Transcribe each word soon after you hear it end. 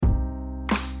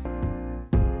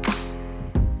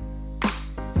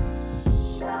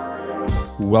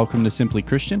Welcome to Simply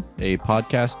Christian, a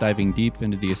podcast diving deep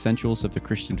into the essentials of the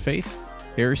Christian faith,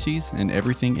 heresies, and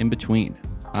everything in between.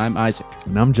 I'm Isaac.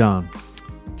 And I'm John.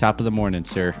 Top of the morning,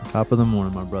 sir. Top of the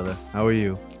morning, my brother. How are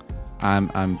you?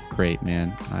 I'm great,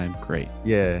 man. I'm great.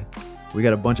 Yeah. We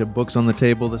got a bunch of books on the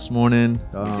table this morning.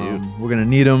 We We're going to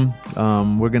need them.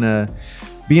 We're going to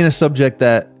be in a subject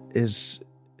that is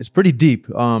pretty deep.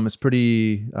 It's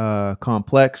pretty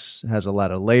complex, has a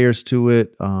lot of layers to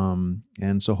it.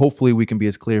 And so hopefully we can be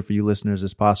as clear for you listeners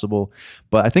as possible.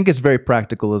 But I think it's very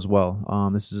practical as well.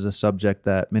 This is a subject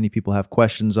that many people have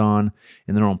questions on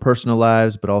in their own personal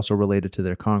lives, but also related to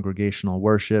their congregational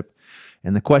worship.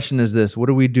 And the question is this: what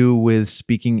do we do with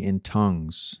speaking in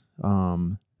tongues?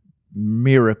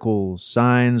 Miracles,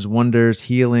 signs, wonders,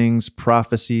 healings,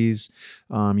 prophecies.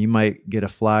 You might get a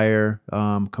flyer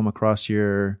come across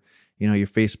your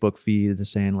Facebook feed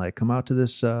saying like, come out to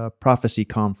this prophecy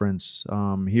conference,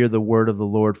 hear the word of the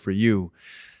Lord for you.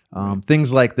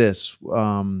 Things like this.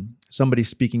 Somebody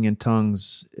speaking in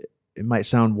tongues, it might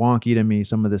sound wonky to me,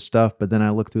 some of this stuff, but then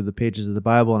I look through the pages of the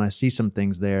Bible and I see some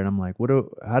things there and I'm like,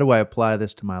 how do I apply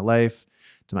this to my life,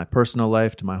 to my personal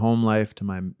life, to my home life, to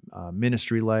my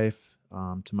ministry life,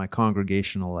 to my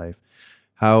congregational life?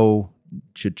 How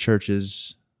should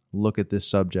churches look at this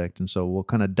subject? And so we'll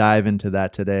kind of dive into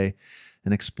that today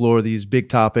and explore these big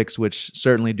topics, which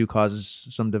certainly do cause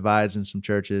some divides in some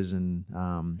churches. And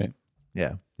Okay.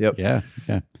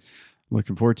 Yeah.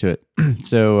 Looking forward to it.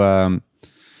 So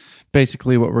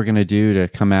basically what we're going to do to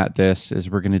come at this is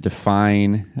we're going to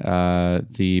define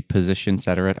the positions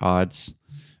that are at odds.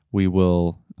 We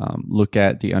will look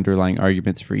at the underlying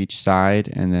arguments for each side,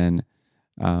 and then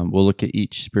we'll look at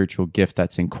each spiritual gift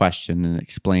that's in question and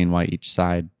explain why each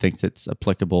side thinks it's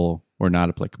applicable or not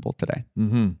applicable today.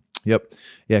 Mm-hmm. Yep.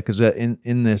 Yeah, because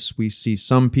in this, we see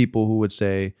some people who would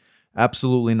say,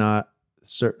 absolutely not.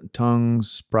 Certain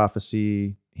tongues,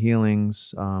 prophecy,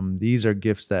 healings, these are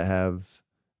gifts that have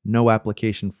no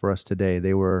application for us today.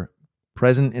 They were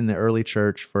present in the early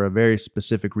church for a very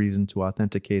specific reason, to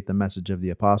authenticate the message of the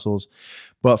apostles.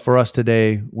 But for us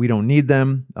today, we don't need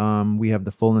them. We have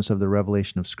the fullness of the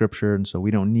revelation of Scripture, and so we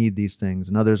don't need these things.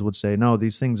 And others would say, no,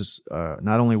 these things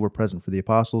not only were present for the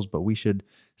apostles, but we should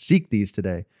seek these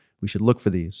today. We should look for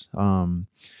these.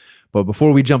 But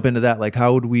before we jump into that, like,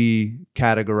 how would we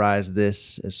categorize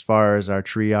this as far as our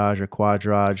triage or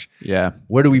quadrage? Yeah.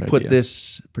 Where do we put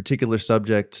this particular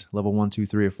subject, level 1, 2,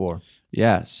 3, or 4?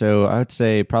 Yeah. So I would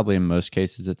say probably in most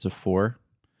cases it's a 4.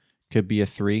 Could be a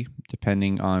 3,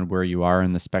 depending on where you are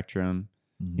in the spectrum.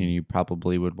 Mm-hmm. You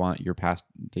probably would want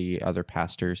the other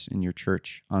pastors in your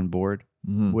church on board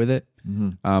with it.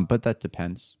 Mm-hmm. But that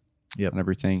depends on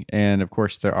everything. And of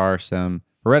course, there are some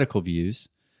heretical views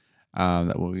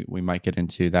that we might get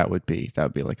into. That would be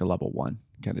like a level 1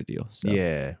 kind of deal. So.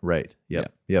 Yeah, right.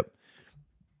 Yep.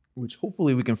 Which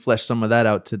hopefully we can flesh some of that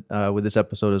out with this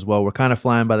episode as well. We're kind of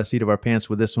flying by the seat of our pants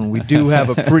with this one. We do have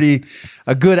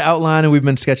a good outline, and we've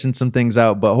been sketching some things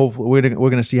out. But hopefully we're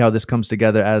going to see how this comes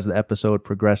together as the episode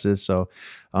progresses. So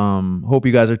hope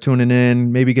you guys are tuning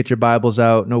in. Maybe get your Bibles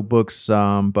out, notebooks.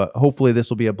 But hopefully this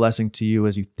will be a blessing to you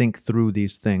as you think through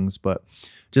these things. But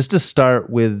just to start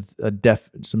with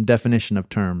some definition of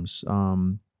terms,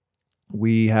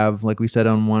 we have, like we said,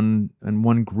 in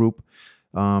one group,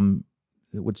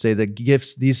 it would say that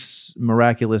these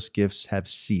miraculous gifts have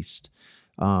ceased,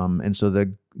 and so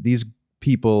these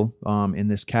people in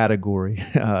this category,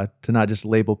 to not just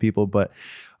label people, but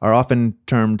are often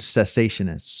termed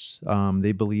cessationists.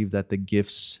 They believe that the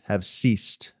gifts have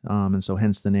ceased, and so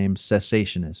hence the name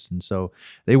cessationist. And so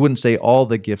they wouldn't say all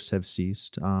the gifts have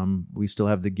ceased. We still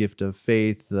have the gift of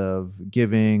faith, of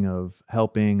giving, of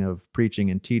helping, of preaching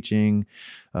and teaching,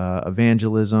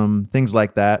 evangelism, things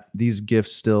like that. These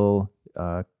gifts still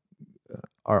are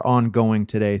ongoing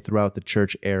today throughout the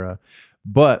church era,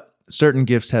 but certain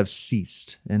gifts have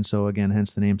ceased. And so again,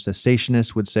 hence the name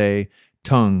cessationist would say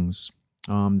tongues,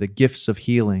 the gifts of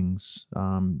healings,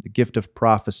 the gift of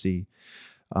prophecy,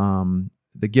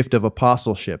 the gift of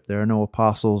apostleship. There are no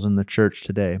apostles in the church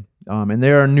today. And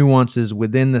there are nuances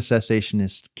within the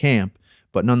cessationist camp,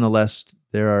 but nonetheless,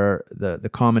 there are the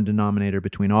common denominator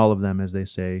between all of them, as they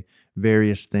say,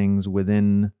 various things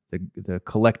within the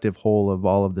collective whole of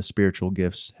all of the spiritual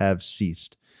gifts have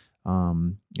ceased.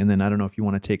 And then I don't know if you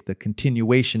want to take the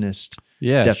continuationist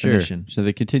definition. Sure. So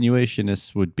the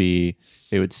continuationists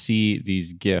they would see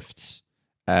these gifts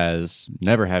as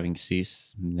never having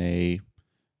ceased. They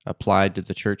applied to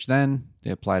the church then,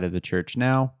 they apply to the church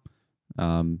now.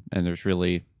 And there's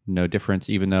really no difference,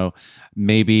 even though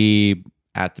maybe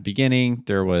at the beginning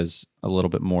there was a little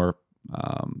bit more,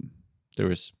 it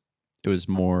was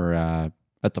more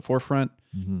at the forefront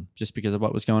just because of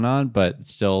what was going on, but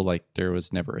still, like, there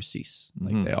was never a cease.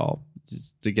 Like,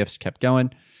 the gifts kept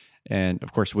going. And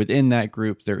of course, within that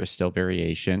group, there is still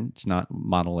variation. It's not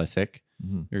monolithic.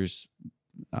 There's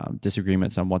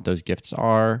disagreements on what those gifts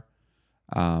are,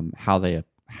 how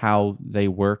they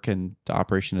work in the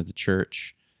operation of the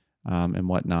church, and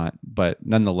whatnot. But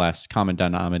nonetheless, common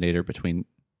denominator between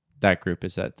that group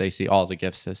is that they see all the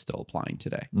gifts as still applying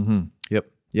today.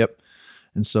 Yep.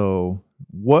 And so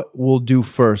what we'll do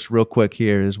first real quick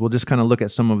here is we'll just kind of look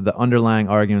at some of the underlying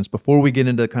arguments before we get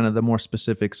into kind of the more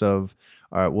specifics of,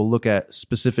 all right, we'll look at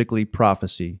specifically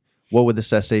prophecy. What would the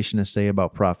cessationists say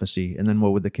about prophecy? And then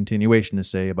what would the continuationists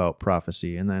say about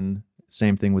prophecy? And then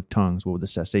same thing with tongues. What would the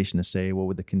cessationists say? What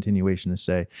would the continuationists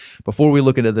say? Before we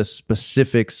look into the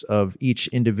specifics of each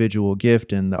individual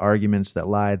gift and the arguments that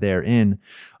lie therein,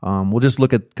 we'll just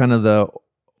look at kind of the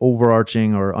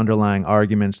overarching or underlying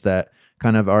arguments that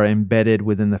kind of are embedded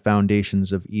within the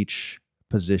foundations of each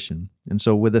position. And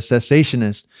so with a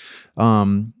cessationist,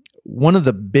 one of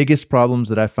the biggest problems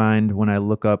that I find when I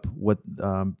look up what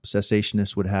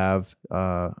cessationists would have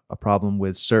a problem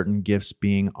with certain gifts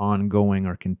being ongoing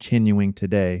or continuing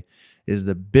today is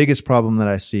the biggest problem that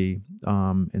I see,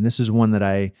 and this is one that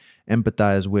I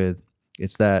empathize with.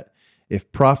 It's that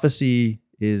if prophecy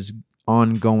is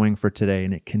ongoing for today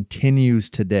and it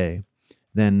continues today,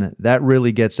 then that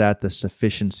really gets at the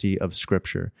sufficiency of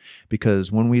Scripture.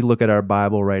 Because when we look at our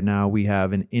Bible right now, we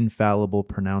have an infallible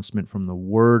pronouncement from the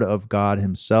Word of God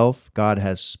Himself. God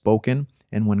has spoken,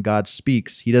 and when God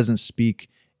speaks, He doesn't speak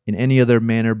in any other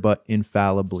manner but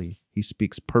infallibly. He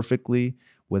speaks perfectly,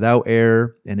 without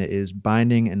error, and it is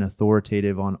binding and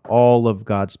authoritative on all of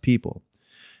God's people.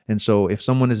 And so if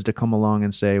someone is to come along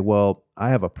and say, well, I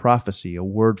have a prophecy, a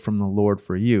word from the Lord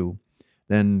for you,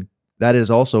 then that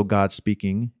is also God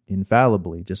speaking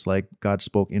infallibly, just like God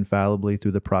spoke infallibly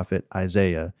through the prophet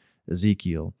Isaiah,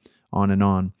 Ezekiel, on and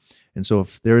on. And so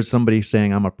if there is somebody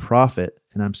saying, I'm a prophet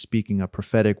and I'm speaking a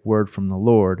prophetic word from the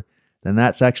Lord, then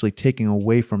that's actually taking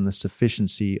away from the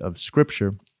sufficiency of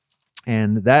Scripture.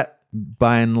 And that,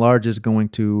 by and large, is going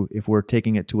to, if we're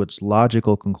taking it to its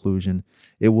logical conclusion,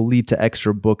 it will lead to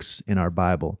extra books in our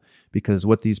Bible. Because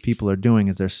what these people are doing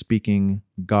is they're speaking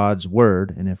God's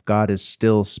word, and if God is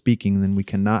still speaking, then we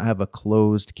cannot have a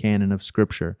closed canon of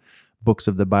Scripture. Books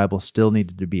of the Bible still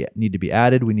need to be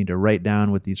added. We need to write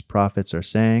down what these prophets are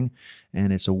saying,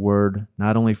 and it's a word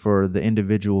not only for the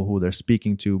individual who they're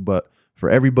speaking to, but for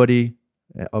everybody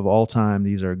of all time.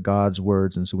 These are God's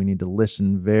words, and so we need to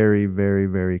listen very, very,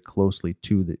 very closely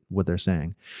to what they're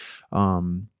saying.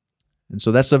 And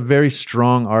so that's a very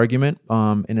strong argument,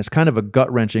 and it's kind of a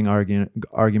gut-wrenching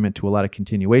argument to a lot of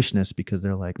continuationists, because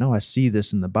they're like, no, I see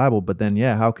this in the Bible, but then,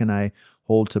 how can I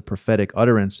hold to prophetic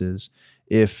utterances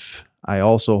if I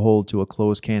also hold to a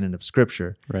closed canon of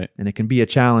Scripture? Right. And it can be a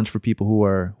challenge for people who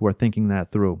are thinking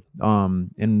that through.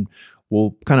 And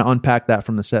we'll kind of unpack that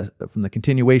from the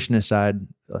continuationist side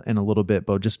in a little bit,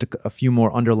 but just a few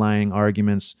more underlying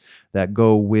arguments that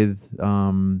go with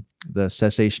the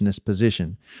cessationist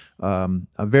position.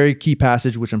 A very key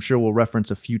passage, which I'm sure we'll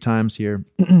reference a few times here,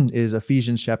 is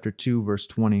Ephesians chapter 2, verse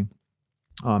 20.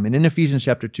 And in Ephesians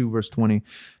chapter 2, verse 20,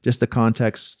 just the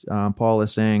context, Paul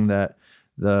is saying that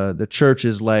the church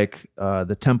is like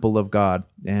the temple of God,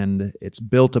 and it's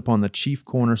built upon the chief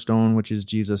cornerstone, which is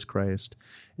Jesus Christ.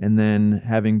 And then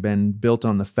having been built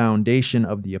on the foundation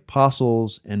of the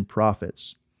apostles and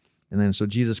prophets. And then so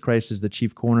Jesus Christ is the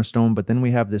chief cornerstone, but then we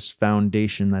have this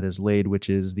foundation that is laid, which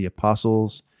is the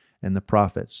apostles and the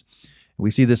prophets.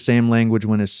 We see the same language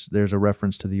when there's a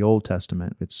reference to the Old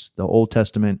Testament. It's the Old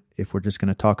Testament. If we're just going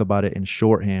to talk about it in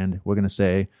shorthand, we're going to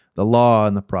say the law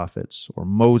and the prophets, or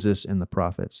Moses and the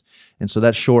prophets. And so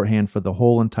that's shorthand for the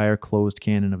whole entire closed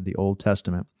canon of the Old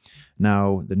Testament.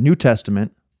 Now, the New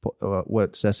Testament,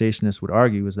 what cessationists would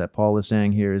argue is that Paul is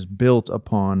saying here is built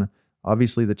upon,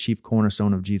 obviously, the chief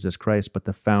cornerstone of Jesus Christ, but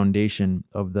the foundation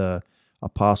of the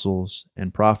apostles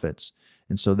and prophets.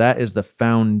 And so that is the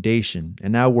foundation.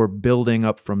 And now we're building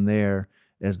up from there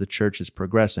as the church is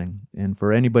progressing. And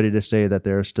for anybody to say that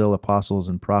there are still apostles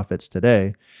and prophets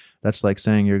today, that's like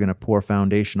saying you're going to pour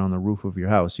foundation on the roof of your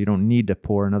house. You don't need to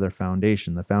pour another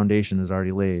foundation. The foundation is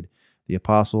already laid, the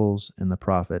apostles and the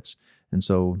prophets. And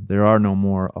so there are no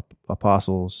more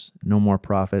apostles, no more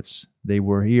prophets. They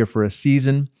were here for a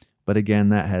season, but again,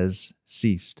 that has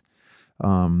ceased.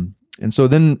 And so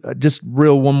then just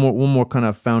one more kind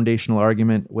of foundational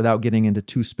argument without getting into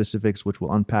too specifics, which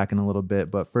we'll unpack in a little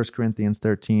bit. But 1 Corinthians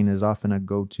 13 is often a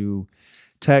go-to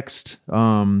text.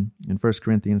 In 1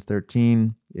 Corinthians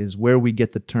 13 is where we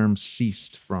get the term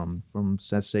ceased from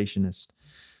cessationist.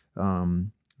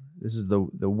 this is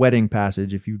the wedding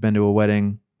passage. If you've been to a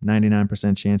wedding,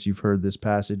 99% chance you've heard this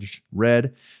passage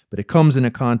read, but it comes in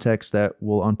a context that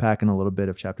we'll unpack in a little bit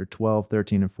of chapter 12,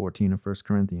 13, and 14 of 1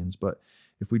 Corinthians. But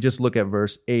if we just look at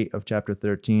verse 8 of chapter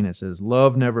 13, it says,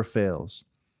 "Love never fails,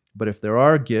 but if there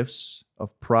are gifts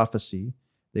of prophecy,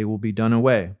 they will be done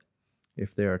away.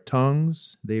 If there are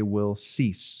tongues, they will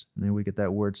cease." And then we get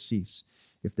that word cease.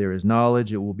 "If there is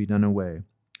knowledge, it will be done away.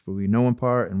 For we know in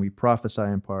part and we prophesy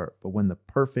in part, but when the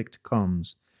perfect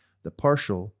comes, the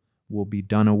partial will be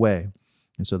done away."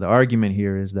 And so the argument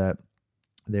here is that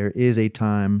there is a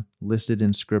time listed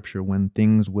in Scripture when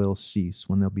things will cease,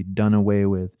 when they'll be done away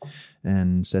with.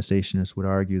 And cessationists would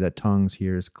argue that tongues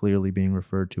here is clearly being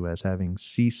referred to as having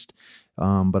ceased,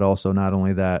 but also not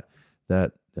only that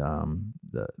the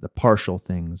partial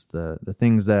things, the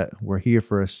things that were here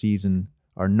for a season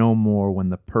are no more when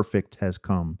the perfect has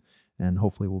come. And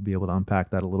hopefully we'll be able to unpack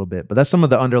that a little bit. But that's some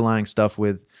of the underlying stuff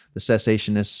with the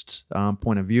cessationist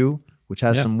point of view, which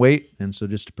has some weight. And so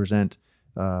just to present,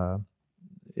 a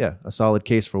solid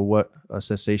case for what a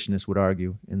cessationist would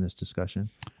argue in this discussion.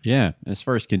 Yeah. As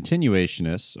far as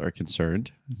continuationists are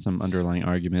concerned, some underlying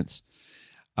arguments.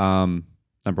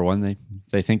 Number one,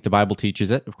 they think the Bible teaches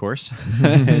it, of course.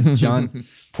 John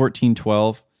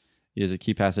 14:12 is a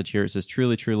key passage here. It says,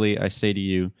 "Truly, truly, I say to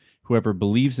you, whoever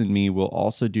believes in me will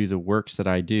also do the works that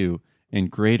I do,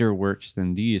 and greater works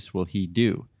than these will he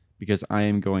do, because I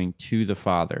am going to the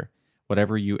Father.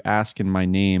 Whatever you ask in my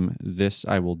name, this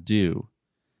I will do,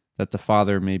 that the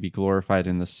Father may be glorified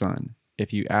in the Son.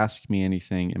 If you ask me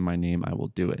anything in my name, I will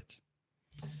do it."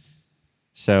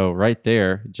 So right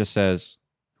there, it just says,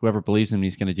 whoever believes in me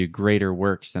is going to do greater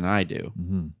works than I do.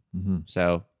 Mm-hmm. Mm-hmm.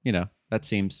 So, that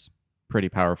seems pretty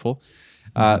powerful.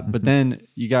 But then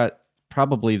you got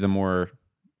probably the more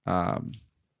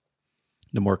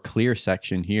clear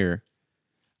section here,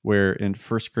 where in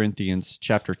 1 Corinthians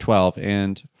chapter 12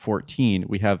 and 14,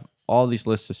 we have all these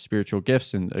lists of spiritual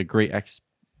gifts and a great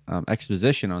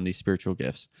exposition on these spiritual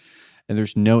gifts. And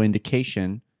there's no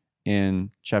indication in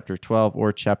chapter 12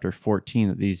 or chapter 14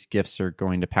 that these gifts are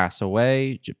going to pass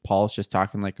away. Paul's just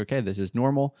talking like, okay, this is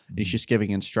normal. Mm-hmm. He's just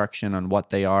giving instruction on what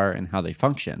they are and how they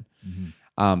function.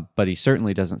 Mm-hmm. But he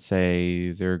certainly doesn't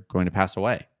say they're going to pass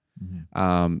away.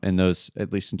 Mm-hmm. And those,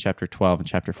 at least in chapter 12 and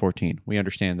chapter 14, we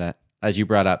understand that, as you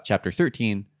brought up, chapter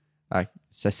 13,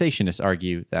 cessationists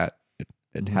argue that it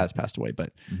mm-hmm. has passed away.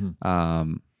 But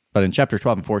in chapter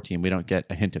 12 and 14, we don't get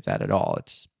a hint of that at all.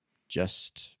 It's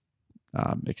just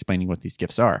explaining what these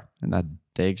gifts are and that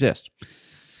they exist.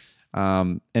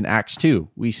 In Acts 2,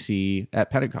 we see at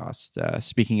Pentecost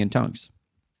speaking in tongues.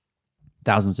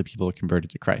 Thousands of people are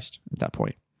converted to Christ at that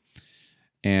point.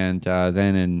 And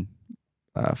then in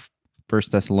 1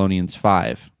 Thessalonians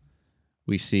 5,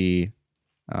 we see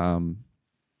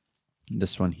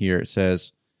this one here. It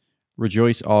says,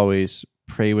 "Rejoice always,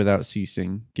 pray without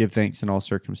ceasing, give thanks in all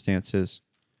circumstances,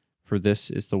 for this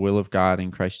is the will of God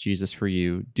in Christ Jesus for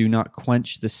you. Do not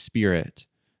quench the spirit.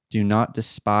 Do not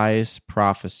despise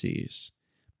prophecies,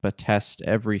 but test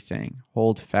everything.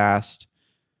 Hold fast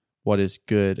what is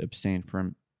good. Abstain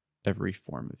from every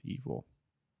form of evil."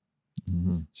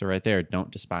 Mm-hmm. So right there,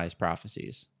 don't despise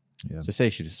prophecies. Yeah.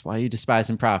 Cessationists, why are you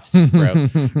despising prophecies, bro?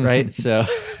 Right? So,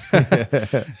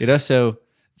 so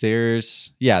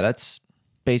there's, that's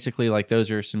basically like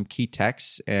those are some key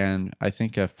texts and I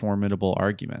think a formidable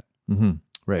argument. Mm-hmm.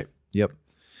 Right. Yep.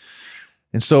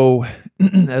 And so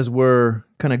as we're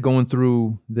kind of going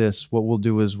through this, what we'll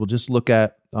do is we'll just look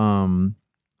at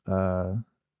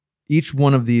each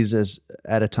one of these as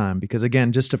at a time, because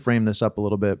again, just to frame this up a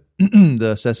little bit,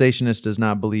 the cessationist does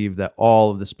not believe that all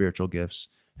of the spiritual gifts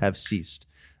have ceased.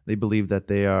 They believe that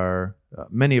they are,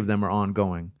 many of them are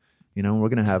ongoing. We're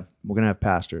gonna have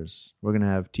pastors, we're gonna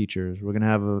have teachers, we're gonna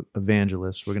have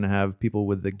evangelists, we're gonna have people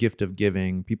with the gift of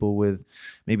giving, people with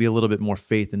maybe a little bit more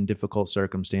faith in difficult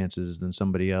circumstances than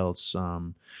somebody else.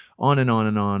 On and on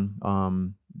and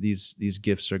on. These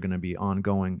gifts are going to be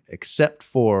ongoing, except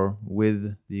for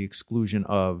with the exclusion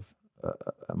of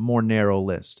a more narrow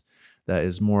list that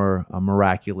is more a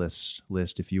miraculous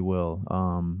list, if you will,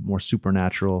 more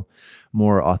supernatural,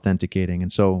 more authenticating.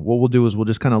 And so what we'll do is we'll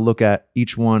just kind of look at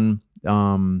each one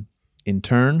in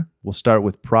turn. We'll start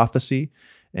with prophecy,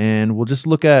 and we'll just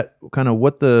look at kind of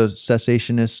what the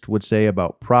cessationist would say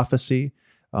about prophecy,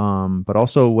 but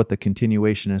also what the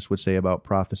continuationist would say about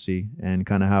prophecy and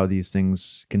kind of how these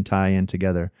things can tie in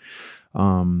together.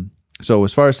 So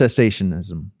as far as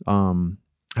cessationism,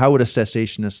 how would a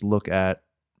cessationist look at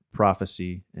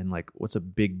prophecy, and like what's a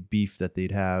big beef that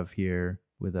they'd have here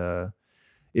with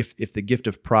if the gift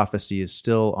of prophecy is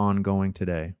still ongoing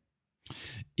today?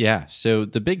 Yeah, so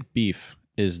the big beef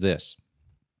is this: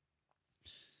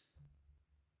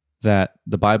 that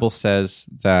the Bible says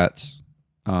that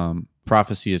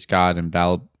prophecy is God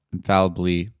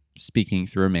infallibly speaking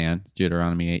through a man,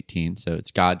 Deuteronomy 18. So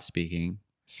it's God speaking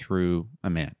through a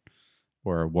man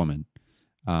or a woman.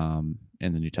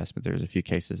 In the New Testament, there's a few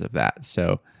cases of that.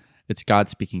 So it's God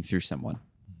speaking through someone.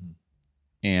 Mm-hmm.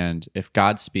 And if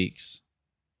God speaks,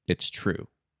 it's true.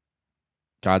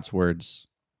 God's words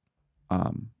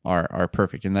are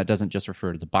perfect. And that doesn't just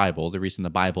refer to the Bible. The reason the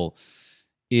Bible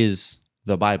is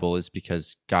the Bible is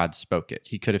because God spoke it.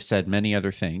 He could have said many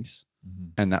other things,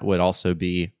 mm-hmm. and that would also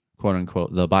be, quote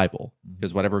unquote, the Bible,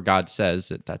 because whatever God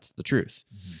says, that's the truth.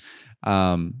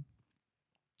 Mm-hmm.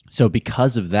 So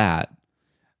because of that,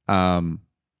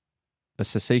 a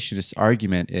cessationist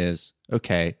argument is,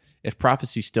 okay, if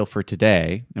prophecy is still for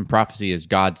today and prophecy is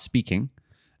God speaking,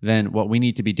 then what we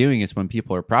need to be doing is when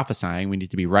people are prophesying, we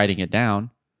need to be writing it down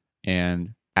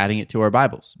and adding it to our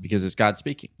Bibles because it's God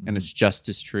speaking. Mm-hmm. And it's just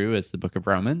as true as the book of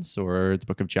Romans or the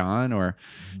book of John or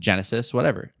mm-hmm. Genesis,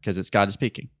 whatever, because it's God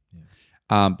speaking.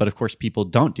 Yeah. But of course, people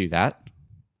don't do that.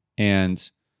 And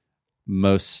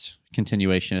most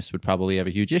continuationists would probably have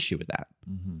a huge issue with that.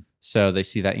 Mm-hmm. So they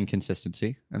see that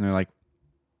inconsistency and they're like,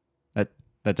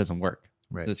 that doesn't work.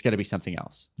 Right. So it's got to be something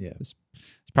else. Yeah. This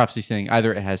prophecy saying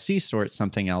either it has ceased or it's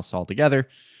something else altogether.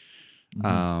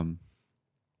 Mm-hmm.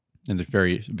 And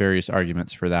there's various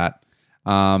arguments for that.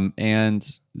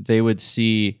 And they would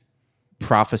see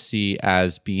prophecy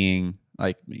as being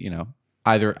like,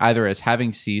 either as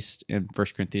having ceased in 1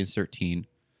 Corinthians 13.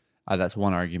 That's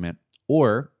one argument.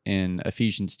 Or in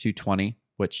Ephesians 2:20,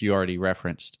 which you already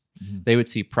referenced, mm-hmm. they would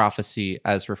see prophecy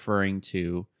as referring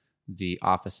to the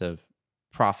office of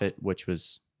prophet, which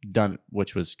was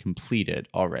completed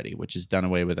already, which is done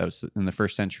away with in the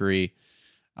first century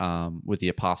with the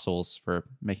apostles for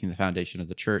making the foundation of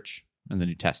the church in the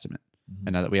New Testament. Mm-hmm.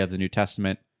 And now that we have the New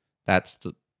Testament, that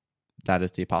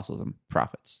is the apostles and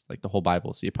prophets. Like the whole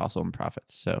Bible is the apostle and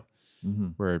prophets. So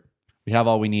mm-hmm. we have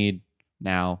all we need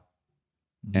now.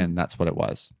 Mm-hmm. And that's what it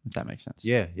was, if that makes sense.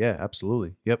 Yeah,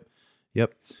 absolutely. Yep.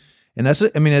 And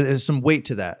there's some weight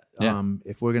to that. Yeah.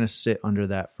 If we're going to sit under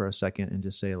that for a second and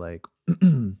just say like,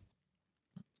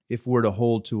 if we're to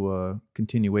hold to a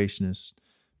continuationist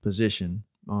position,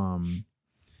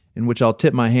 in which I'll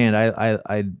tip my hand,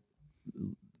 I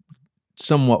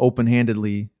somewhat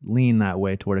open-handedly lean that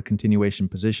way toward a continuation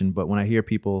position. But when I hear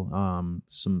people,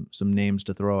 some names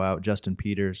to throw out, Justin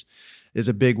Peters is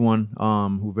a big one,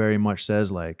 who very much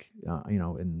says like,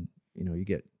 you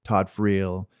get Todd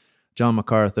Friel, John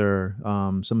MacArthur,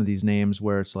 some of these names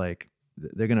where it's like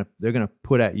they're gonna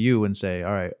put at you and say,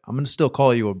 all right, I'm gonna still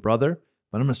call you a brother,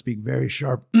 but I'm gonna speak very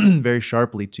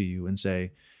sharply to you and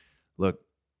say, look,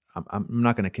 I'm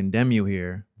not going to condemn you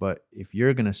here, but if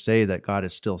you're going to say that God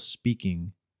is still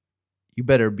speaking, you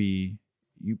better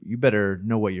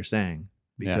know what you're saying,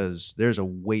 because there's a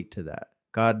weight to that.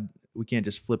 God, we can't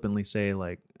just flippantly say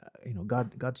like,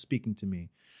 God's speaking to me.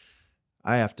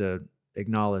 I have to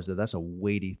acknowledge that that's a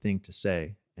weighty thing to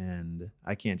say, and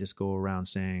I can't just go around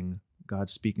saying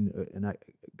God's speaking, and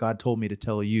God told me to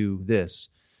tell you this,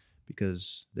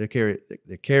 because there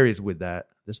carries with that.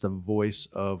 That's the voice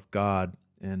of God.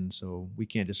 And so we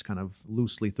can't just kind of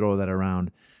loosely throw that around.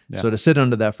 Yeah. So to sit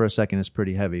under that for a second is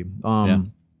pretty heavy. A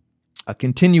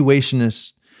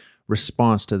continuationist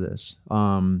response to this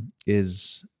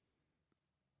is,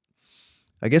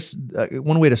 I guess,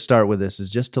 one way to start with this is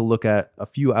just to look at a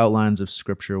few outlines of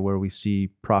Scripture where we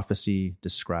see prophecy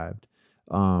described.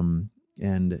 And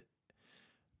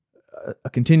a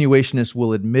continuationist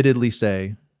will admittedly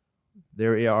say,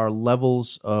 there are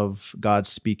levels of God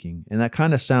speaking. And that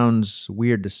kind of sounds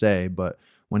weird to say, but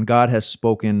when God has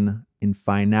spoken in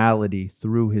finality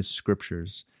through his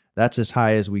scriptures, that's as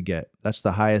high as we get. That's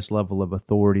the highest level of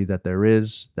authority that there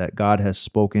is, that God has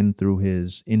spoken through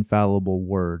his infallible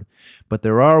word. But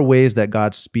there are ways that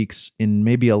God speaks in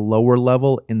maybe a lower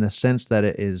level, in the sense that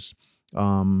it is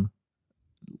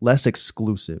less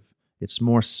exclusive. It's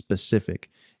more specific.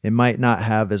 It might not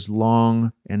have as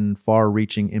long and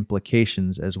far-reaching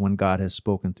implications as when God has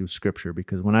spoken through Scripture.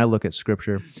 Because when I look at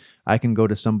Scripture, I can go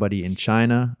to somebody in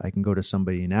China, I can go to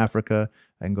somebody in Africa,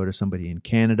 I can go to somebody in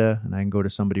Canada, and I can go to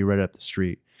somebody right up the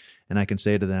street. And I can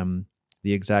say to them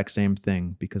the exact same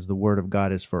thing, because the Word of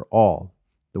God is for all.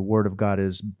 The Word of God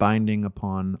is binding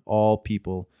upon all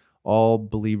people, all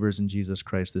believers in Jesus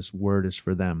Christ. This Word is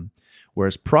for them.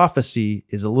 Whereas prophecy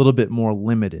is a little bit more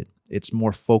limited. It's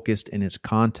more focused in its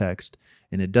context,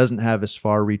 and it doesn't have as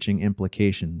far-reaching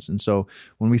implications. And so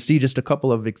when we see just a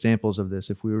couple of examples of this,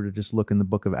 if we were to just look in the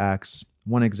book of Acts,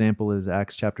 one example is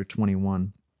Acts chapter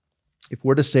 21. if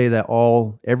we're to say that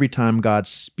every time God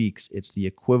speaks, it's the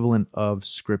equivalent of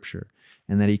Scripture,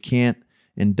 and that he can't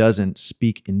and doesn't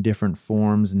speak in different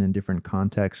forms and in different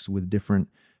contexts with different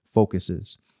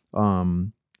focuses,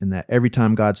 and that every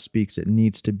time God speaks, it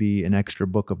needs to be an extra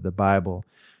book of the Bible,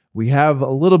 we have a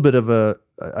little bit of a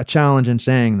challenge in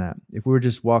saying that. If we were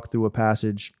just walk through a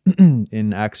passage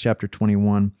in Acts chapter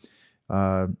 21,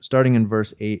 starting in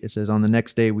verse 8, it says, "On the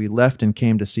next day we left and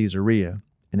came to Caesarea,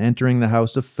 and entering the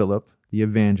house of Philip, the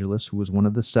evangelist, who was one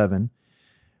of the 7,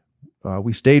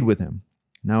 we stayed with him."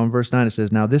 Now in verse 9 it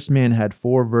says, "Now this man had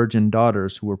 4 virgin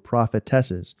daughters who were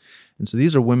prophetesses." And so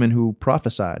these are women who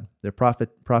prophesied. They're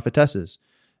prophetesses.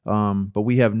 But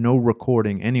we have no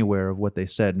recording anywhere of what they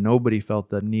said. Nobody felt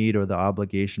the need or the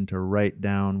obligation to write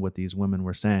down what these women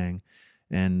were saying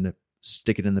and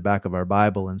stick it in the back of our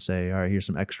Bible and say, all right, here's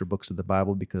some extra books of the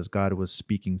Bible because God was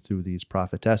speaking through these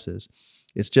prophetesses.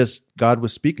 It's just God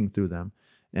was speaking through them.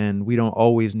 And we don't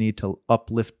always need to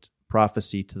uplift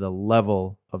prophecy to the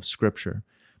level of Scripture.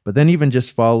 But then even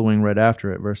just following right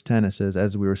after it, verse 10, it says,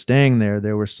 "As we were staying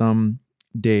there were some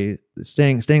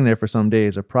staying there for some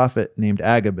days, a prophet named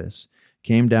Agabus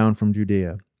came down from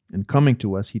Judea, and coming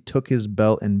to us, he took his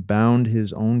belt and bound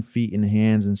his own feet and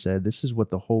hands and said, 'This is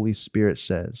what the Holy Spirit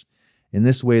says. In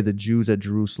this way, the Jews at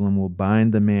Jerusalem will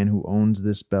bind the man who owns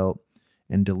this belt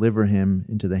and deliver him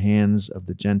into the hands of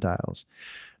the Gentiles.'"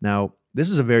 Now, this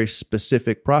is a very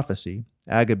specific prophecy.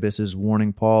 Agabus is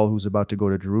warning Paul, who's about to go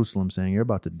to Jerusalem, saying, "You're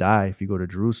about to die if you go to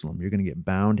Jerusalem. You're going to get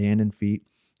bound hand and feet,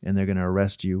 and they're going to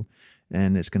arrest you.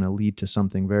 And it's going to lead to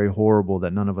something very horrible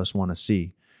that none of us want to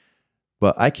see."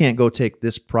 But I can't go take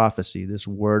this prophecy, this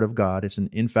word of God. It's an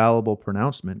infallible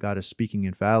pronouncement. God is speaking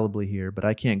infallibly here. But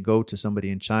I can't go to somebody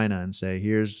in China and say,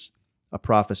 here's a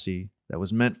prophecy that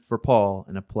was meant for Paul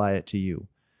and apply it to you.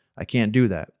 I can't do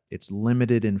that. It's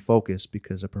limited in focus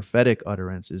because a prophetic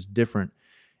utterance is different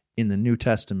in the New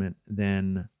Testament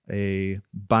than a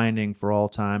binding for all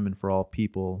time and for all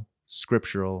people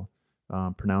scriptural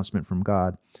pronouncement from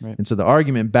God. Right. And so the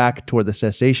argument back toward the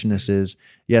cessationists is,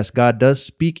 yes, God does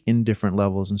speak in different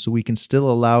levels, and so we can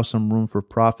still allow some room for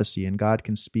prophecy, and God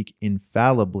can speak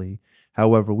infallibly.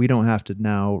 However, we don't have to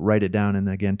now write it down and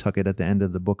again tuck it at the end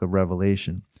of the book of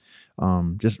Revelation.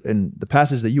 Just in the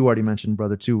passage that you already mentioned,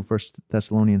 brother, too, 1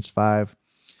 Thessalonians 5,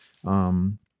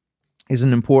 is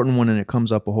an important one, and it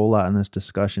comes up a whole lot in this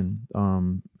discussion.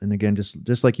 And again,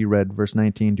 just like you read, verse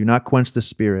 19, "Do not quench the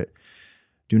spirit.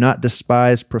 Do not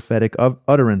despise prophetic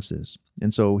utterances."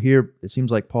 And so here it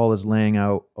seems like Paul is laying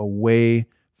out a way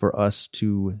for us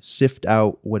to sift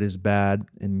out what is bad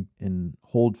and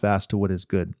hold fast to what is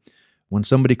good. When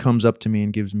somebody comes up to me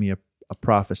and gives me a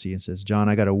prophecy and says, "John,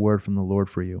 I got a word from the Lord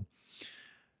for you,"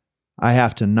 I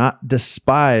have to not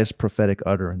despise prophetic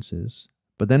utterances.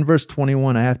 But then verse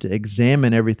 21, I have to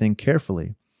examine everything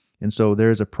carefully. And so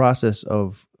there's a process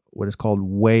of what is called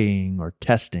weighing or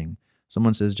testing.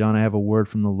 Someone says, "John, I have a word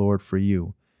from the Lord for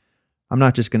you." I'm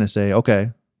not just going to say,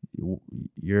 "Okay,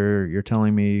 you're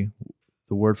telling me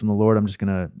the word from the Lord. I'm just going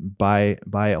to buy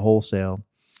it wholesale."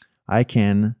 I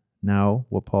can now,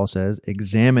 what Paul says,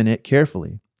 examine it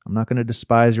carefully. I'm not going to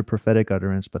despise your prophetic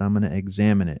utterance, but I'm going to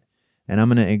examine it, and I'm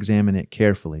going to examine it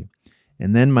carefully.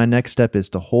 And then my next step is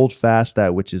to hold fast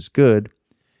that which is good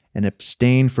and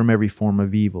abstain from every form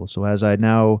of evil. So as I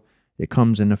now, it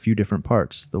comes in a few different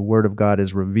parts. The word of God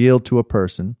is revealed to a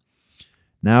person.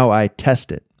 Now I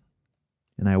test it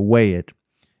and I weigh it.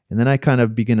 And then I kind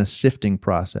of begin a sifting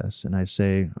process. And I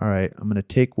say, all right, I'm going to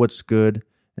take what's good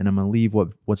and I'm going to leave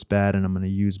what's bad, and I'm going to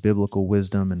use biblical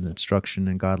wisdom and instruction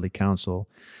and godly counsel.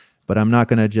 But I'm not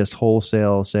going to just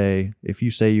wholesale say, if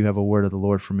you say you have a word of the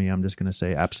Lord for me, I'm just going to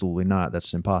say, absolutely not.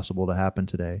 That's impossible to happen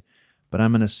today. But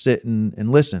I'm going to sit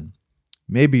and listen.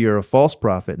 Maybe you're a false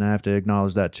prophet, and I have to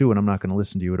acknowledge that too, and I'm not going to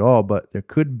listen to you at all, but there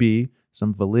could be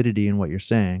some validity in what you're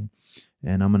saying,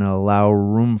 and I'm going to allow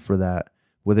room for that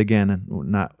with, again,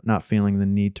 not feeling the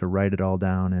need to write it all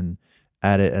down and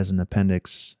add it as an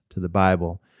appendix to the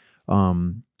Bible,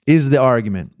 is the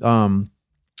argument.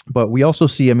 But we also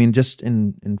see, just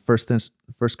in 1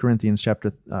 Corinthians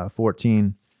chapter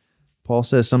 14, Paul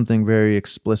says something very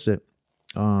explicit.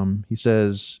 He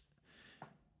says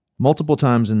multiple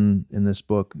times in this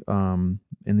book, in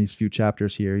these few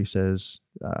chapters here, he says,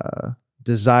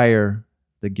 desire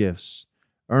the gifts,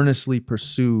 earnestly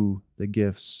pursue the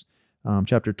gifts.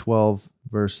 Chapter 12,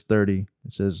 verse 30,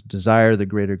 it says, desire the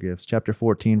greater gifts. Chapter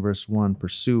 14, verse 1,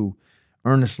 pursue,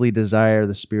 earnestly desire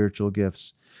the spiritual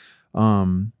gifts.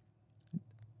 But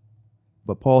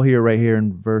Paul right here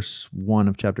in verse 1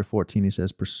 of chapter 14, he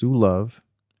says, pursue love,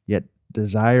 yet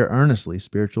desire earnestly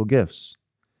spiritual gifts,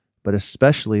 but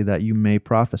especially that you may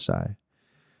prophesy.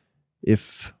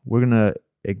 if we're going to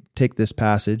take this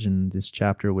passage and this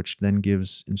chapter, which then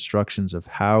gives instructions of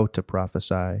how to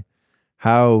prophesy,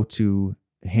 how to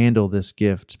handle this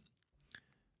gift,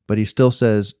 but he still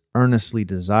says, earnestly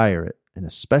desire it, and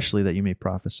especially that you may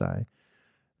prophesy,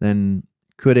 then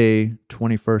could a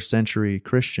 21st century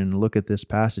Christian look at this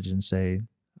passage and say,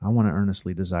 I want to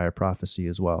earnestly desire prophecy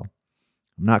as well?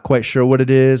 I'm not quite sure what it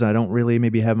is. I don't really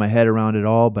maybe have my head around it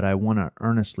all, but I want to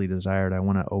earnestly desire it. I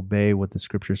want to obey what the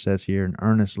scripture says here and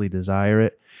earnestly desire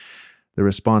it. The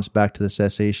response back to the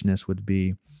cessationist would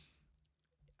be,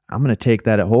 I'm going to take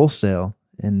that at wholesale.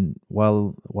 And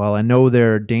while I know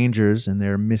there are dangers and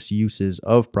there are misuses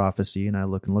of prophecy, and I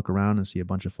look around and see a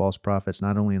bunch of false prophets,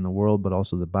 not only in the world, but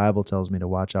also the Bible tells me to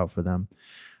watch out for them,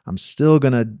 I'm still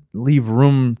going to leave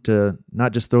room to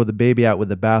not just throw the baby out with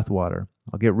the bathwater.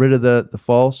 I'll get rid of the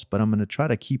false, but I'm going to try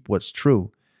to keep what's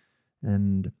true.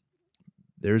 And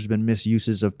there's been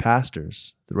misuses of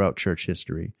pastors throughout church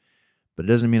history, but it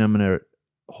doesn't mean I'm going to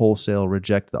wholesale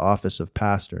reject the office of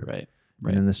pastor. Right.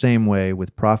 And in the same way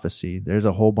with prophecy, there's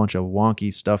a whole bunch of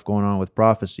wonky stuff going on with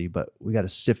prophecy, but we got to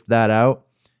sift that out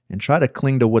and try to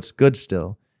cling to what's good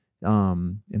still.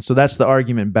 And so that's the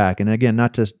argument back. And again,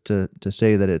 not to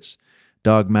say that it's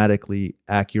dogmatically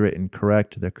accurate and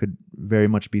correct. There could very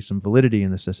much be some validity in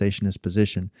the cessationist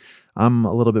position. I'm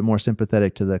a little bit more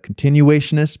sympathetic to the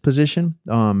continuationist position,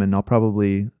 and I'll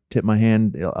probably tip my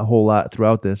hand a whole lot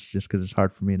throughout this just because it's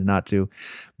hard for me to not to.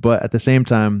 But at the same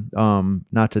time,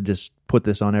 not to just put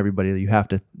this on everybody that you have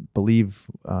to believe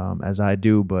as I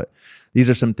do, but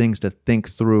these are some things to think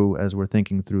through as we're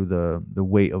thinking through the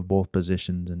weight of both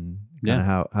positions and kind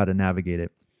of how to navigate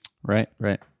it. Right.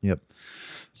 Yep.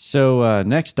 So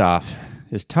next off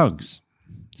is tongues.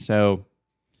 So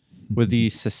with the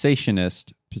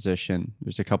cessationist position,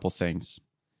 there's a couple things.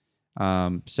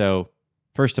 So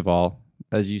first of all,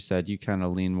 as you said, you kind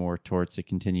of lean more towards the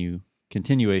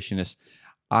continuationist.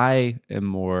 I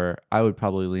would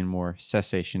probably lean more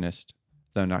cessationist,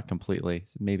 though not completely.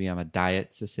 So maybe I'm a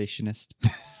diet cessationist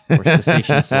or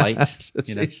cessationist light.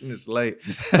 Cessationist light.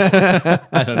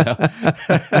 I don't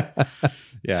know.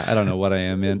 Yeah, I don't know what I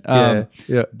am in.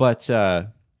 Yeah. But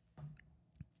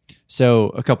so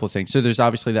a couple of things. So there's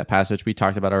obviously that passage we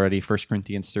talked about already, 1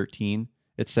 Corinthians 13.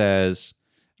 It says,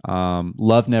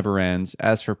 love never ends.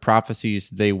 As for prophecies,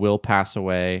 they will pass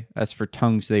away. As for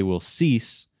tongues, they will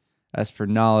cease. As for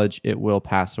knowledge, it will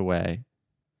pass away.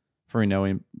 For we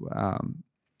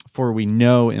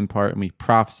know in part and we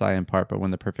prophesy in part, but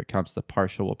when the perfect comes, the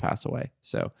partial will pass away.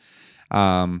 So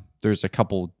there's a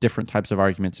couple different types of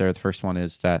arguments there. The first one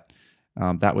is that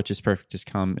that which is perfect has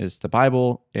come is the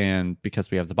Bible, and because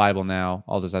we have the Bible now,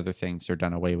 all those other things are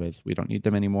done away with. We don't need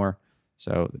them anymore,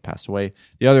 so they pass away.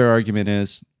 The other argument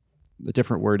is a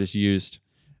different word is used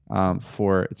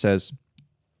it says,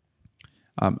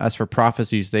 as for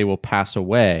prophecies, they will pass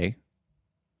away,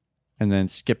 and then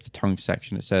skip the tongue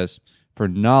section. It says, for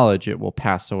knowledge, it will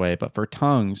pass away, but for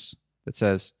tongues, it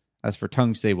says, as for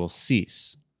tongues, they will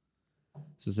cease.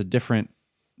 This is a different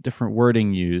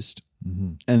wording used.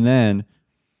 Mm-hmm. And then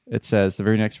it says, the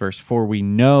very next verse, for we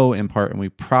know in part and we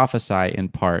prophesy in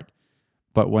part,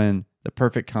 but when the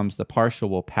perfect comes, the partial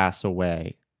will pass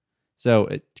away. So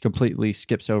it completely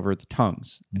skips over the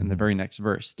tongues in the very next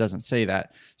verse. It doesn't say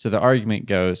that. So the argument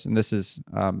goes, and this is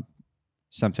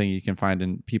something you can find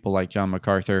in people like John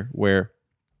MacArthur, where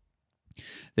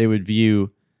they would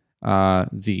view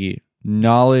the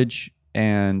knowledge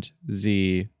and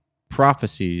the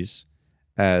prophecies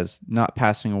as not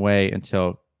passing away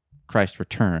until Christ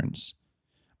returns,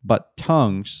 but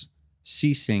tongues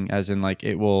ceasing as in like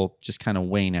it will just kind of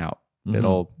wane out. Mm-hmm.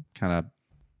 It'll kind of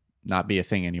not be a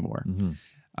thing anymore.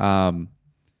 Mm-hmm.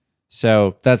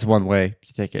 So that's one way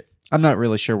to take it. I'm not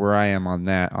really sure where I am on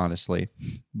that, honestly,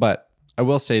 but I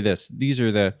will say this. These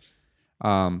are the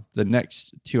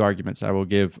next two arguments I will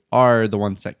give are the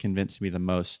ones that convince me the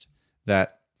most,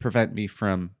 that prevent me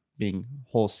from being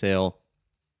wholesale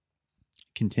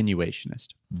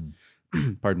continuationist.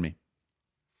 Pardon me.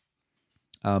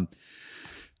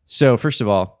 So first of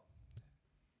all,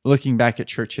 looking back at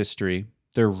church history,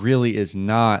 there really is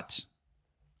not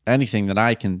anything that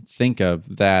I can think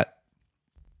of that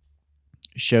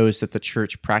shows that the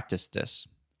church practiced this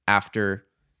after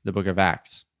the book of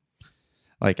Acts.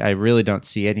 Like, I really don't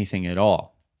see anything at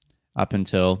all up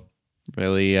until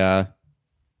really the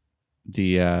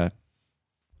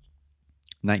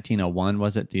 1901,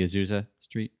 was it? The Azusa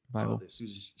Street Revival? The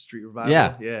Azusa Street Revival?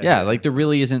 Yeah. Like, there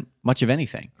really isn't much of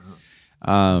anything.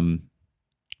 Uh-huh.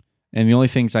 And the only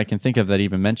things I can think of that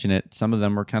even mention it, some of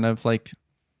them were kind of like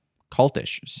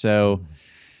cultish. So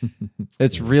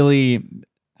it's really,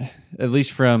 at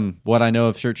least from what I know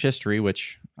of church history,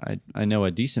 which I know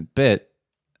a decent bit,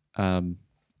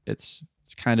 it's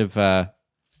kind of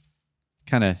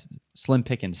slim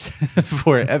pickings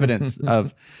for evidence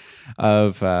of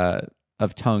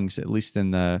tongues, at least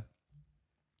in the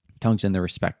tongues in the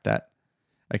respect that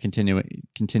a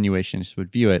continuationist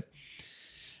would view it.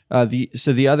 Other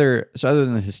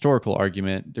than the historical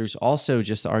argument, there's also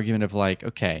just the argument of like,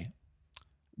 okay,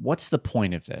 what's the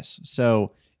point of this?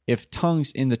 So if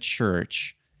tongues in the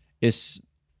church is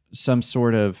some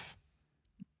sort of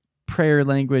prayer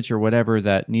language or whatever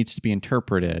that needs to be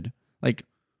interpreted, like,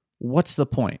 what's the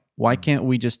point? Why can't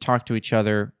we just talk to each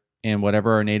other in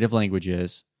whatever our native language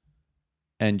is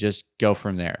and just go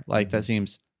from there? Like, that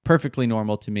seems perfectly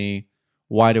normal to me.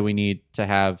 Why do we need to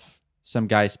have some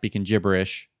guy speaking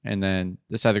gibberish and then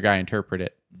this other guy interpret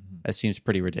it? That seems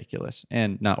pretty ridiculous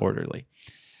and not orderly.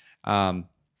 And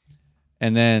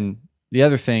then the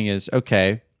other thing is,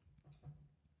 okay,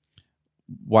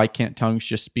 why can't tongues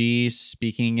just be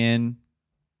speaking in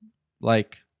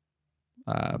like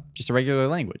just a regular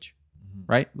language,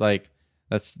 right? Like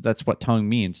that's what tongue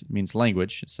means. It means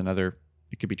language.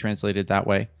 It could be translated that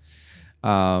way.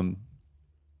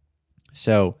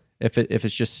 So if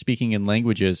it's just speaking in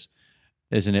languages,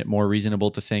 isn't it more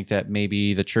reasonable to think that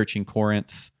maybe the church in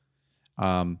Corinth,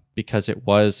 because it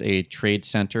was a trade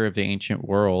center of the ancient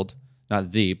world,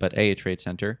 not but a trade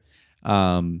center,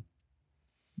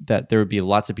 that there would be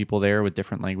lots of people there with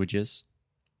different languages.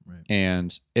 Right.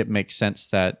 And it makes sense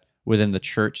that within the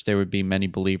church, there would be many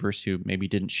believers who maybe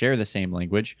didn't share the same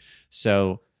language.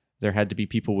 So there had to be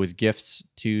people with gifts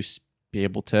to be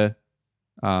able to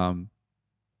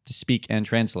speak and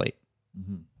translate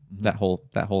that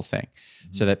whole thing,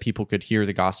 so that people could hear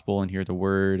the gospel and hear the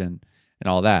word and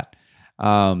all that.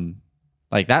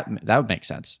 Like that would make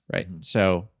sense, right?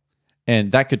 So,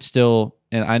 and that could still,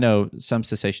 and I know some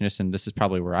cessationists, and this is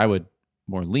probably where I would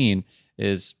more lean,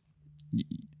 is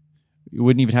you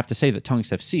wouldn't even have to say that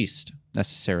tongues have ceased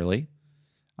necessarily.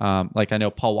 Like I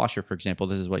know Paul Washer, for example,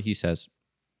 this is what he says,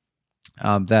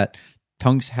 that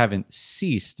tongues haven't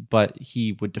ceased, but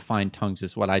he would define tongues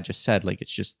as what I just said, like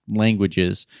it's just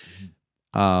languages.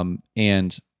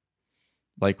 And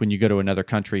like when you go to another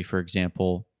country, for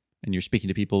example, and you're speaking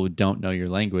to people who don't know your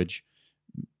language,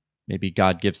 maybe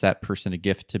God gives that person a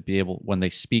gift to be able, when they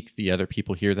speak, the other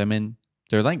people hear them in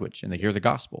their language and they hear the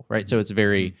gospel, right? So it's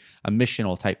very a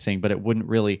missional type thing, but it wouldn't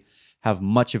really have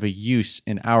much of a use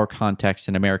in our context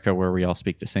in America, where we all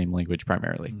speak the same language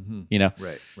primarily, you know?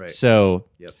 Right. So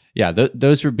yeah,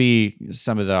 those would be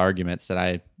some of the arguments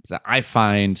that I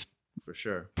find for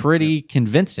sure pretty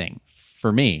convincing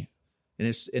for me. And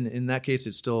it's in that case,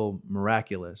 it's still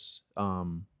miraculous.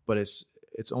 But it's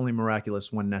only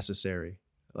miraculous when necessary.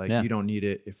 Like you don't need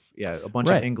it if a bunch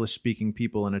of English speaking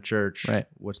people in a church,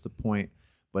 what's the point?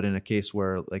 But in a case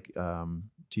where, like,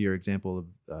 to your example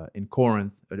of in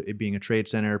Corinth, it being a trade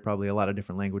center, probably a lot of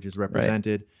different languages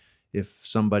represented. If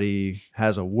somebody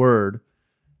has a word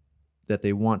that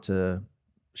they want to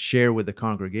share with the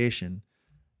congregation,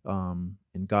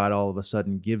 and God all of a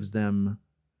sudden gives them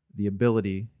the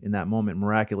ability in that moment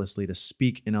miraculously to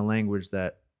speak in a language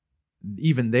that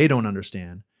even they don't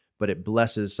understand, but it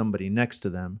blesses somebody next to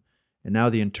them. And now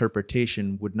the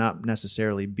interpretation would not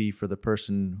necessarily be for the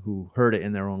person who heard it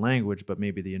in their own language, but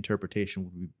maybe the interpretation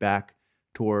would be back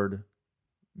toward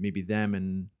maybe them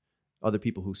and other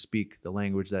people who speak the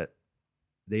language that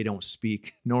they don't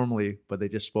speak normally, but they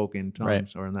just spoke in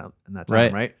tongues or in that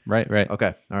time, right? Right.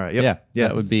 Okay. All right. Yeah.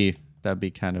 That would be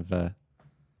kind of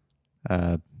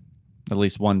at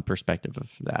least one perspective of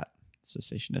that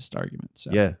cessationist argument. So.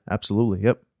 Yeah,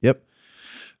 absolutely. Yep.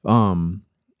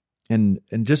 And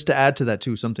just to add to that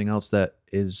too, something else that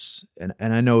is, and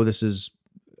I know this is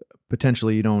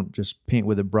potentially, you don't just paint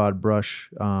with a broad brush,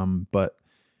 but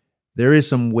there is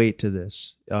some weight to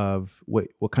this of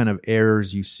what kind of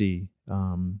errors you see.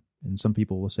 And some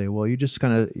people will say, well, you just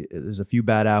there's a few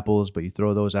bad apples, but you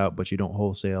throw those out, but you don't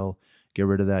wholesale get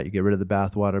rid of that. You get rid of the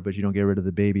bathwater, but you don't get rid of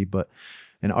the baby. But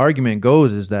an argument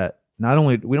goes is that not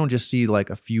only, we don't just see like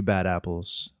a few bad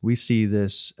apples, we see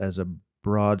this as a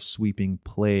broad sweeping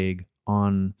plague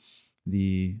on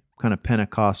the kind of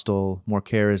Pentecostal, more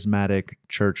charismatic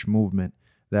church movement,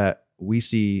 that we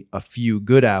see a few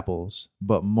good apples,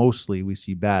 but mostly we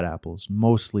see bad apples.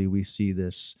 Mostly we see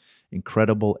this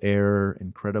incredible error,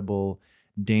 incredible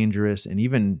dangerous, and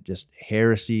even just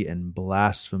heresy and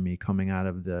blasphemy coming out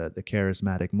of the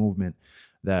charismatic movement,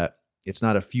 that it's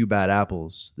not a few bad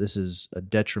apples. This is a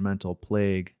detrimental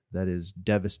plague that is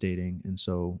devastating. And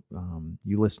so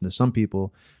you listen to some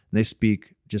people, and they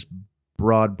speak just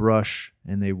broad brush,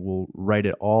 and they will write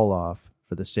it all off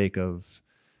for the sake of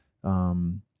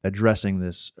addressing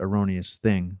this erroneous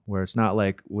thing, where it's not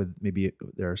like with maybe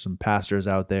there are some pastors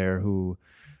out there who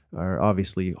are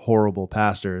obviously horrible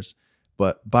pastors,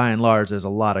 but by and large, there's a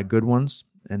lot of good ones.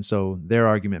 And so their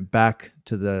argument back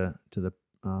to a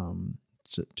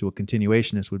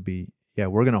continuationist would be, yeah,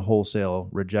 we're going to wholesale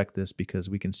reject this because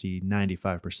we can see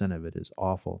 95% of it is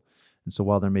awful. And so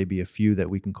while there may be a few that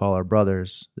we can call our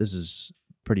brothers, this is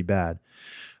pretty bad.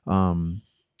 And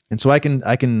so I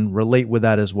can relate with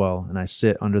that as well, and I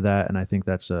sit under that, and I think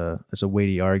that's a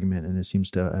weighty argument, and it seems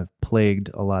to have plagued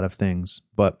a lot of things.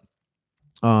 But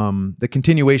the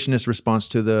continuationist response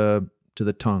to the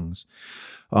tongues,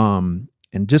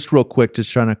 and just real quick, just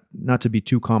trying to not to be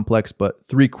too complex, but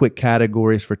 3 quick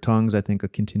categories for tongues. I think a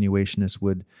continuationist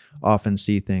would often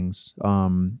see things.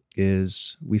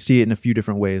 Is we see it in a few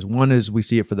different ways. One is we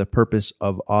see it for the purpose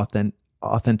of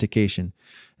authentication.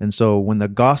 And so when the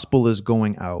gospel is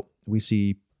going out, we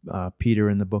see Peter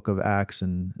in the book of Acts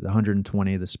and the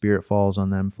 120, the Spirit falls on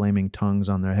them, flaming tongues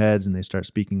on their heads, and they start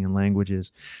speaking in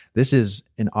languages. This is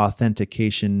an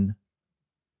authentication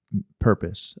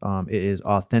purpose. It is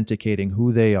authenticating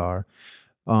who they are.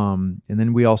 And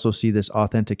then we also see this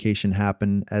authentication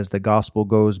happen as the gospel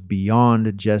goes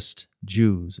beyond just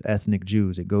Jews, ethnic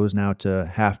Jews. It goes now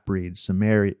to half-breeds,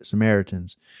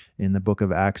 Samaritans. In the book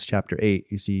of Acts chapter 8,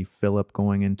 you see Philip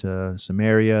going into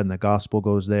Samaria and the gospel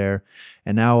goes there.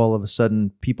 And now all of a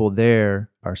sudden people there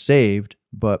are saved,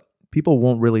 but people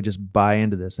won't really just buy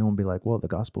into this. They won't be like, well, the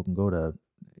gospel can go to,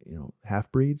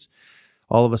 half-breeds.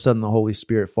 All of a sudden the Holy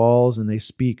Spirit falls and they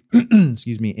speak,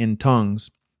 in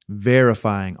tongues,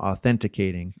 verifying,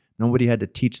 authenticating. Nobody had to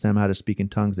teach them how to speak in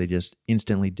tongues. They just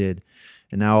instantly did.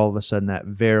 And now all of a sudden that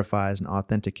verifies and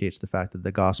authenticates the fact that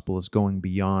the gospel is going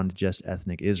beyond just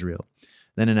ethnic Israel.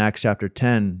 Then in Acts chapter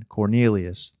 10,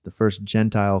 Cornelius, the first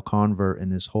Gentile convert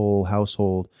in his whole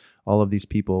household, all of these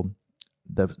people,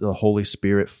 the Holy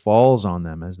Spirit falls on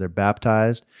them as they're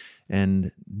baptized.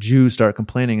 And Jews start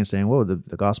complaining and saying, whoa,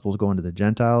 the gospel is going to the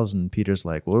Gentiles. And Peter's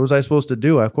like, what was I supposed to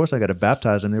do? Of course I got to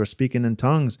baptize them. They were speaking in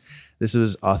tongues. This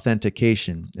was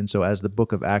authentication. And so as the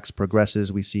book of Acts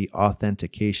progresses, we see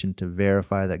authentication to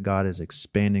verify that God is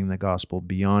expanding the gospel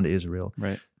beyond Israel,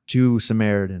 right, to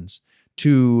Samaritans,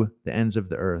 to the ends of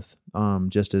the earth,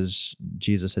 just as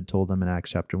Jesus had told them in Acts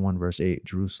chapter 1, verse 8,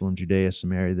 Jerusalem, Judea,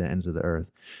 Samaria, the ends of the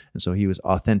earth. And so he was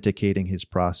authenticating his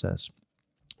process.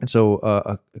 And so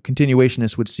a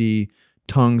continuationist would see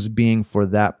tongues being for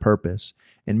that purpose.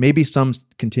 And maybe some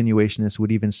continuationists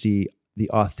would even see the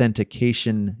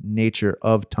authentication nature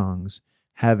of tongues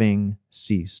having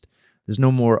ceased. There's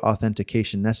no more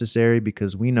authentication necessary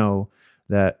because we know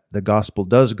that the gospel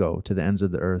does go to the ends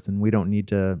of the earth, and we don't need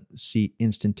to see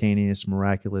instantaneous,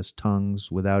 miraculous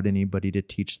tongues without anybody to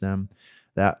teach them.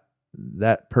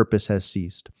 That purpose has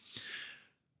ceased.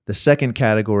 The second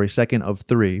category, second of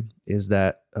 3, is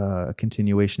that a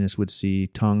continuationist would see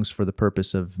tongues for the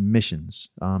purpose of missions,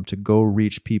 to go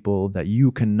reach people that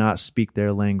you cannot speak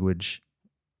their language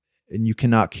and you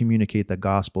cannot communicate the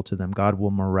gospel to them. God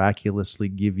will miraculously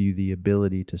give you the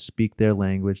ability to speak their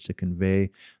language, to convey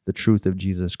the truth of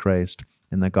Jesus Christ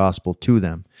and the gospel to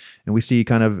them. And we see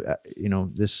kind of,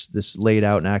 this laid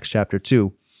out in Acts chapter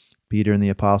 2. Peter and the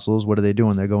apostles, what are they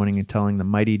doing? They're going and telling the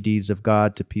mighty deeds of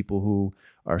God to people who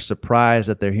are surprised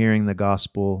that they're hearing the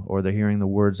gospel or they're hearing the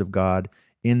words of God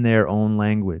in their own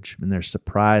language, and they're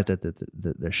surprised at that.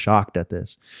 They're shocked at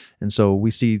this. And so we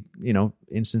see,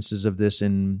 instances of this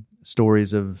in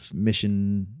stories of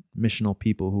missional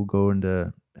people who go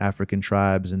into African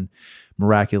tribes and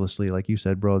miraculously, like you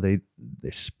said, bro, they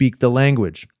speak the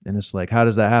language. And it's like, how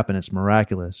does that happen? It's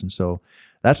miraculous. And so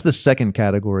that's the second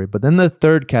category. But then the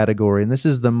third category, and this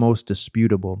is the most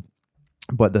disputable,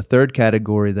 but the third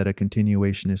category that a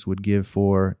continuationist would give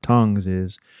for tongues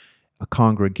is a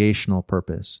congregational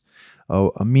purpose,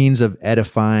 a means of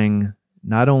edifying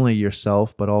not only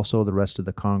yourself, but also the rest of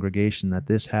the congregation, that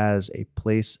this has a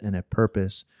place and a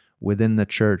purpose within the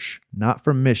church, not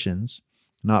for missions,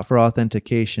 not for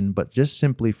authentication, but just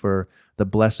simply for the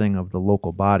blessing of the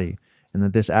local body, and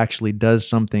that this actually does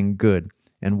something good.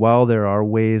 And while there are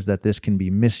ways that this can be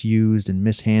misused and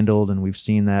mishandled, and we've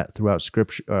seen that throughout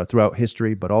Scripture, throughout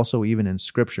history, but also even in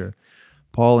Scripture,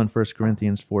 Paul in 1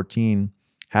 Corinthians 14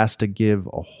 has to he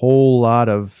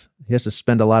has to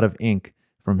spend a lot of ink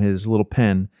from his little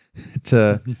pen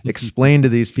to explain to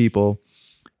these people,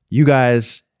 you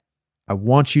guys, I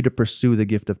want you to pursue the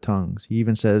gift of tongues. He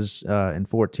even says in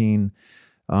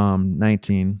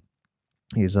 14:19,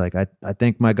 he's like, I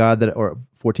thank my God or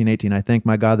 14:18, I thank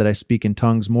my God that I speak in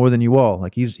tongues more than you all.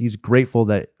 Like he's grateful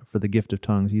for the gift of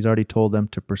tongues. He's already told them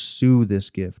to pursue this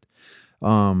gift.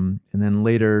 And then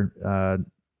later,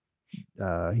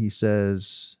 he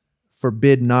says,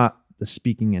 forbid not the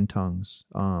speaking in tongues.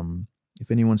 If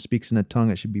anyone speaks in a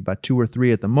tongue, it should be by 2 or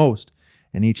 3 at the most,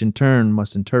 and each in turn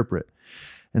must interpret.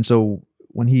 And so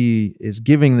when he is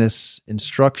giving this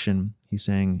instruction, he's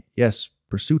saying, yes,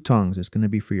 pursue tongues. It's going to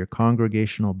be for your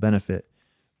congregational benefit,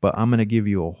 but I'm going to give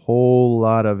you a whole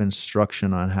lot of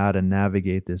instruction on how to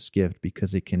navigate this gift,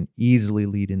 because it can easily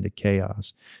lead into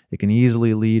chaos. It can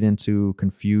easily lead into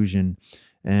confusion,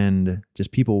 and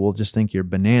just people will just think you're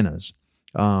bananas.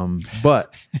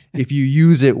 But if you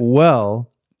use it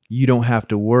well, you don't have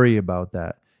to worry about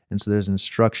that. And so there's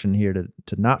instruction here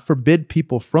to not forbid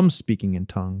people from speaking in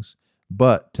tongues,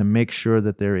 but to make sure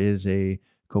that there is a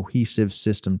cohesive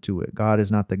system to it. God is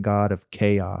not the God of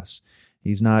chaos.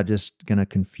 He's not just going to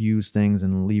confuse things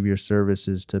and leave your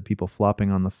services to people flopping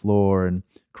on the floor and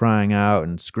crying out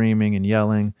and screaming and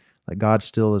yelling. Like, God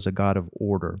still is a God of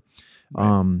order.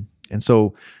 Right. And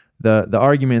so the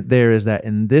argument there is that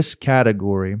in this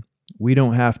category, we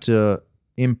don't have to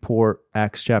import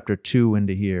Acts chapter 2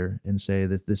 into here and say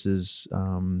that this is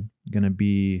going to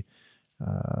be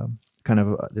kind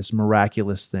of this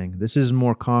miraculous thing. This is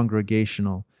more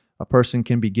congregational. A person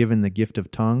can be given the gift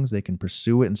of tongues. They can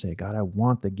pursue it and say, God, I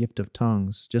want the gift of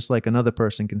tongues. Just like another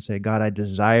person can say, God, I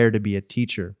desire to be a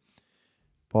teacher.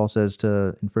 Paul says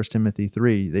in 1 Timothy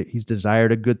 3 that he's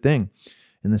desired a good thing.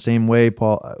 In the same way,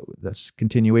 Paul, the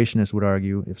continuationist would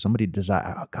argue, if somebody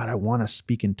desires, oh, God, I want to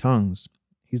speak in tongues,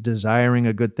 he's desiring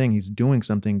a good thing. He's doing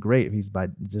something great. He's by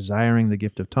desiring the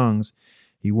gift of tongues.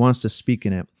 He wants to speak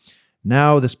in it.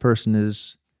 Now this person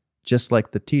is just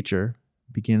like the teacher,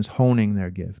 begins honing their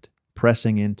gift,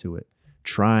 pressing into it,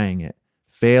 trying it,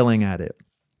 failing at it,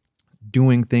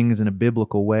 doing things in a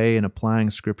biblical way and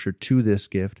applying scripture to this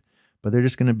gift. But they're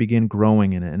just going to begin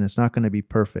growing in it, and it's not going to be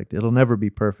perfect. It'll never be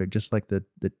perfect, just like the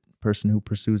person who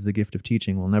pursues the gift of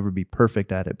teaching will never be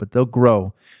perfect at it, but they'll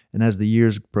grow. And as the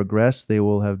years progress, they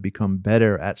will have become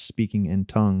better at speaking in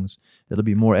tongues. It'll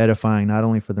be more edifying, not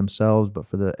only for themselves, but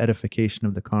for the edification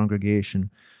of the congregation.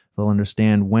 They'll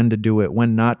understand when to do it,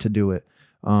 when not to do it.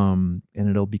 And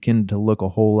it'll begin to look a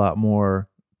whole lot more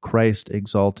Christ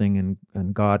exalting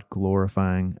and God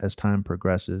glorifying as time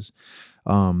progresses.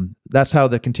 That's how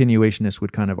the continuationists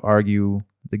would kind of argue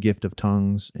the gift of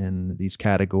tongues in these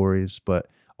categories, but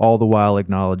all the while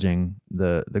acknowledging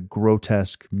the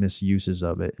grotesque misuses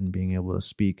of it and being able to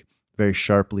speak very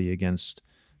sharply against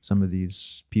some of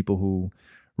these people who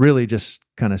really just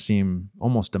kind of seem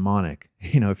almost demonic.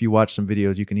 You know, if you watch some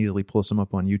videos, you can easily pull some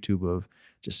up on YouTube of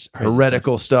just crazy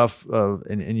heretical stuff,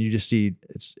 and you just see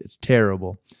it's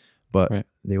terrible. But right.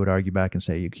 They would argue back and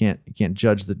say you can't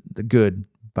judge the good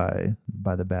by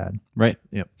the bad. Right.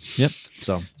 Yep.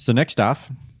 So next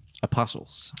off,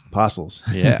 apostles.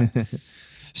 Yeah.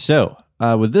 So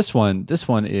with this one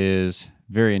is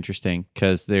very interesting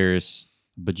because there's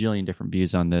a bajillion different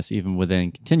views on this, even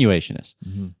within continuationists.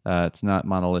 Mm-hmm. It's not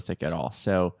monolithic at all.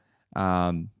 So,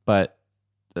 but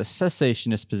the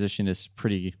cessationist position is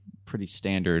pretty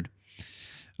standard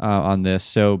on this.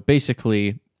 So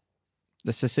basically,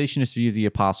 the cessationist view of the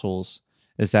apostles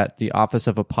is that the office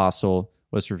of apostle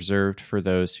was reserved for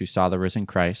those who saw the risen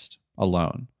Christ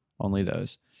alone, only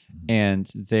those, and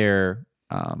their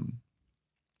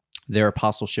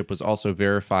apostleship was also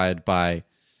verified by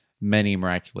many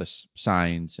miraculous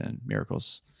signs and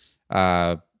miracles.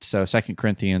 So 2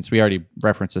 Corinthians, we already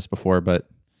referenced this before, but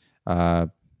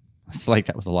it's like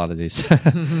that with a lot of these. 2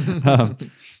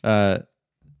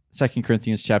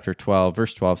 Corinthians chapter 12,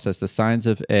 verse 12 says, the signs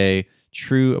of a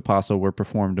true apostle were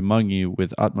performed among you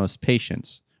with utmost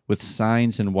patience, with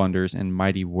signs and wonders and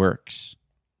mighty works.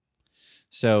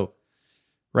 So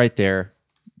right there,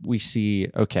 we see,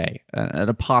 okay, an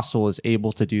apostle is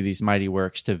able to do these mighty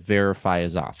works to verify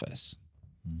his office.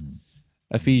 Mm-hmm.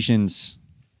 Ephesians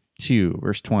 2,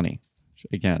 verse 20.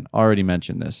 Again, already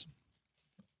mentioned this.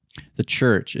 The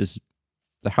church is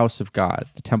the house of God,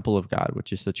 the temple of God,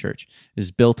 which is the church,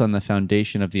 is built on the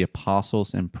foundation of the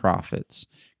apostles and prophets,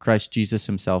 Christ Jesus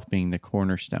himself being the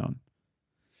cornerstone.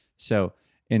 So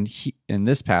in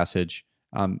this passage,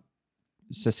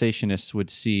 cessationists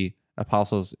would see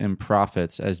apostles and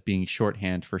prophets as being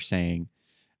shorthand for saying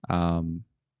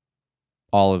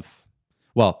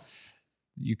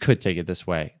you could take it this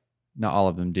way. Not all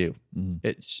of them do. Mm-hmm.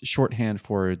 It's shorthand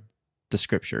for the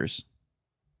scriptures.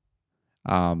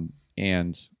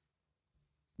 And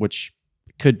which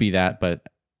could be that, but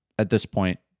at this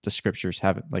point, the scriptures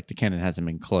haven't, like the canon hasn't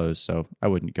been closed, so I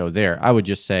wouldn't go there. I would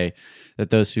just say that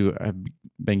those who have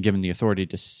been given the authority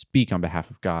to speak on behalf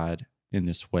of God in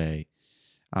this way,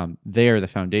 they are the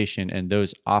foundation, and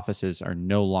those offices are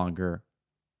no longer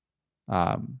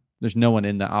there's no one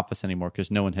in the office anymore because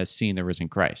no one has seen the risen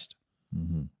Christ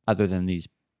other than these,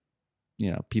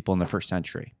 people in the first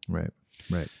century. Right.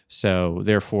 So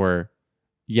therefore,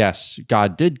 yes,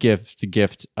 God did give the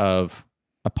gift of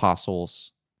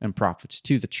apostles and prophets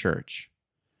to the church,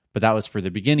 but that was for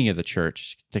the beginning of the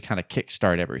church to kind of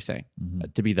kickstart everything,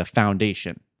 to be the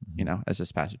foundation, as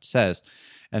this passage says.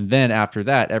 And then after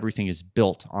that, everything is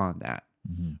built on that,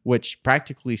 which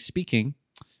practically speaking,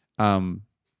 I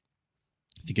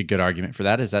think a good argument for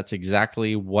that is that's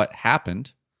exactly what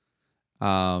happened,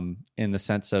 in the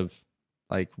sense of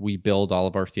like we build all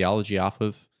of our theology off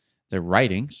of the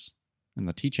writings and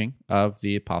the teaching of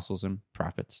the apostles and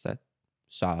prophets that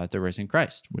saw the risen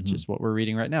Christ, which is what we're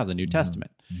reading right now, the New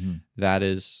Testament. That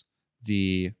is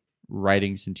the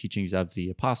writings and teachings of the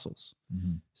apostles.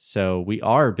 So we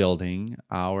are building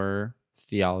our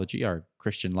theology, our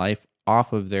Christian life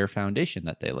off of their foundation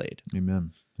that they laid.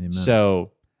 Amen.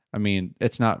 So, I mean,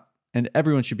 it's not, and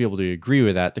everyone should be able to agree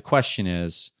with that. The question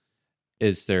is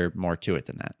there more to it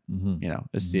than that?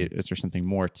 Is there something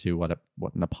more to what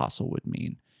an apostle would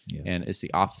mean? Yeah. And is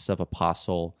the office of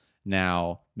apostle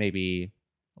now maybe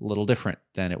a little different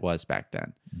than it was back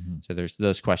then? So there's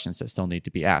those questions that still need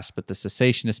to be asked. But the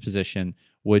cessationist position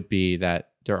would be that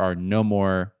there are no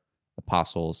more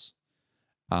apostles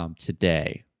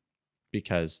today,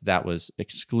 because that was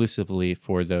exclusively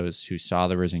for those who saw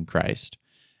the risen Christ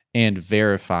and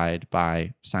verified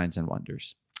by signs and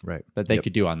wonders. Right. That they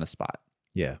could do on the spot.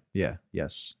 Yeah.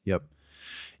 Yes. Yep.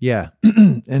 Yeah.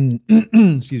 And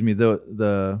excuse me,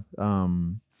 the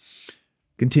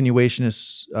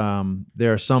continuationists,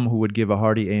 there are some who would give a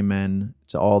hearty amen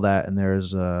to all that, and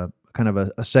there's a kind of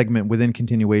a segment within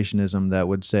continuationism that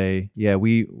would say, yeah,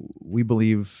 we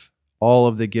believe all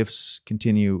of the gifts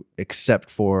continue except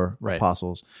for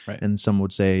apostles. Right. And some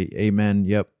would say, amen,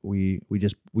 yep, we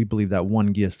believe that one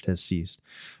gift has ceased.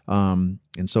 And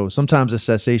so sometimes a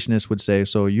cessationist would say,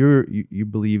 so you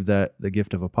believe that the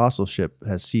gift of apostleship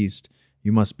has ceased,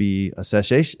 you must be a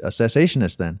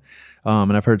cessationist then.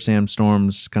 And I've heard Sam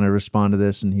Storms kind of respond to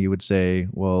this, and he would say,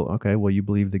 well, okay, well, you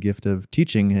believe the gift of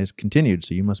teaching has continued,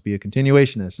 so you must be a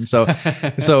continuationist. And so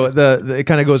it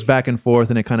kind of goes back and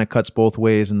forth, and it kind of cuts both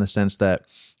ways in the sense that,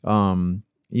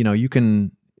 you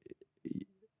can,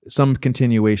 some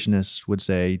continuationists would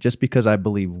say, just because I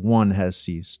believe one has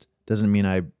ceased doesn't mean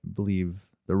I believe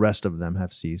the rest of them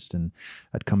have ceased. And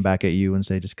I'd come back at you and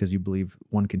say, just because you believe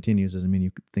one continues doesn't mean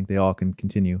you think they all can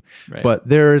continue. Right. But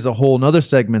there is a whole nother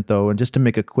segment, though, and just to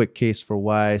make a quick case for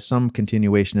why some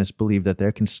continuationists believe that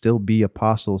there can still be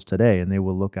apostles today, and they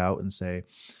will look out and say,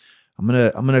 I'm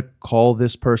gonna call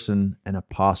this person an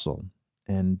apostle,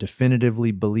 and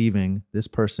definitively believing this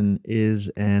person is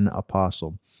an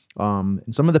apostle.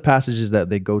 And some of the passages that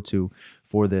they go to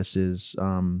for this is,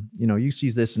 you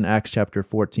see this in Acts chapter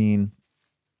 14,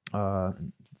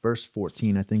 verse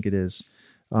 14, I think it is,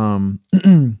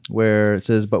 where it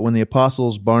says, but when the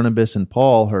apostles Barnabas and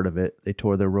Paul heard of it, they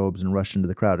tore their robes and rushed into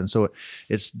the crowd. And so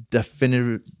it's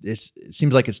definitive. It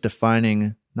seems like it's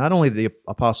defining not only the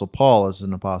apostle Paul as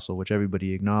an apostle, which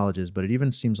everybody acknowledges, but it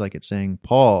even seems like it's saying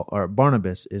Paul or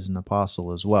Barnabas is an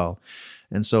apostle as well.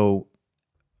 And so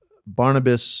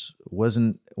Barnabas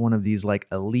wasn't one of these like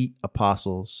elite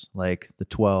apostles like the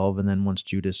 12, and then once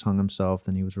Judas hung himself,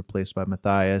 then he was replaced by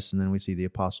Matthias, and then we see the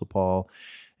apostle Paul.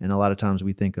 And a lot of times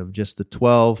we think of just the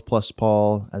 12 plus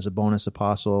Paul as a bonus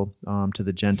apostle to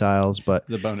the Gentiles, but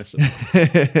the bonus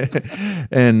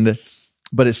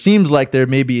but it seems like there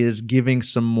maybe is giving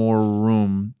some more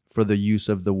room for the use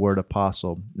of the word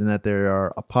apostle, and that there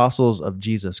are apostles of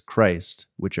Jesus Christ,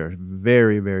 which are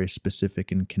very, very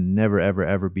specific and can never, ever,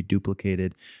 ever be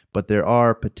duplicated. But there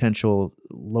are potential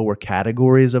lower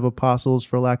categories of apostles,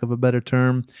 for lack of a better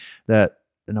term, that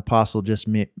an apostle just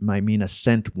might mean a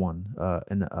sent one,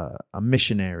 a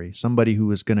missionary, somebody who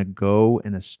is going to go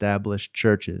and establish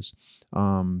churches.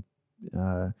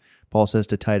 Paul says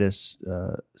to Titus,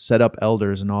 set up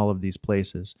elders in all of these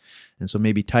places. And so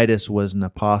maybe Titus was an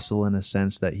apostle in a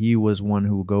sense that he was one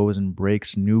who goes and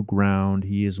breaks new ground.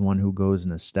 He is one who goes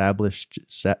and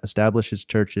establishes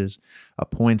churches,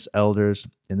 appoints elders,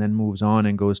 and then moves on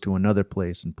and goes to another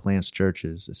place and plants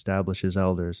churches, establishes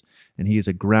elders. And he is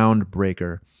a ground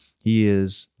breaker. He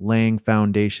is laying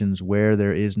foundations where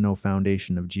there is no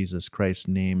foundation of Jesus Christ's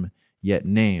name yet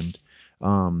named.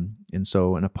 And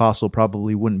so an apostle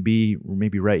probably wouldn't be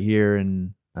maybe right here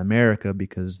in America,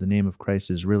 because the name of Christ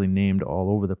is really named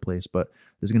all over the place, but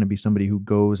there's going to be somebody who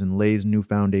goes and lays new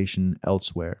foundation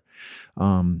elsewhere.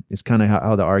 It's kind of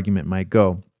how the argument might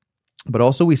go. But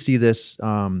also we see this,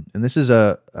 and this is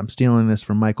I'm stealing this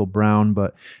from Michael Brown,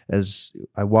 but as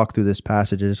I walk through this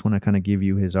passage, I just want to kind of give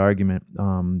you his argument.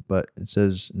 But it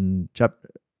says in 1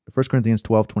 Corinthians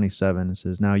 12:27, it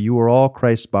says, "Now you are all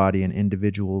Christ's body and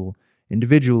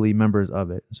individually members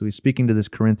of it." So he's speaking to this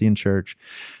Corinthian church,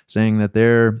 saying that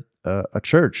they're a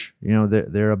church,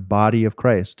 they're a body of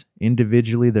Christ.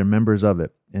 Individually, they're members of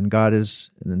it. And God is,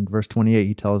 and in verse 28,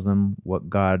 he tells them what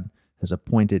God has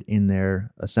appointed in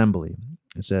their assembly.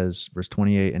 It says, verse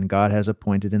 28, "And God has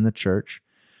appointed in the church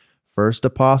first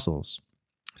apostles,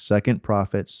 second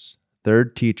prophets,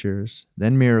 third teachers,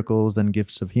 then miracles, then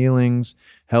gifts of healings,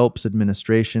 helps,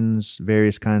 administrations,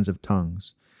 various kinds of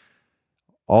tongues.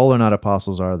 All are not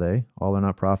apostles, are they? All are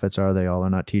not prophets, are they? All are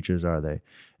not teachers, are they?"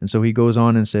 And so he goes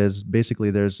on and says,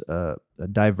 basically, there's a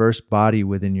diverse body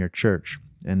within your church.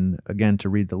 And again, to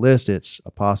read the list, it's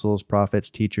apostles, prophets,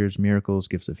 teachers, miracles,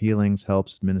 gifts of healings,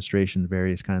 helps, administration,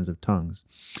 various kinds of tongues.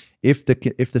 If the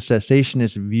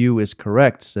cessationist view is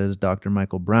correct, says Dr.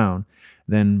 Michael Brown,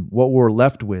 then what we're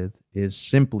left with is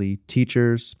simply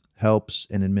teachers, helps,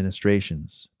 and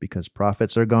administrations, because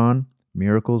prophets are gone,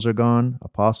 miracles are gone,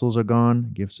 apostles are gone,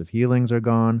 gifts of healings are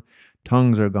gone,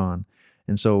 tongues are gone.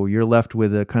 And so you're left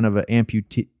with a kind of an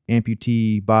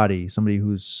amputee body, somebody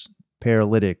who's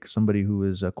paralytic, somebody who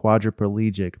is a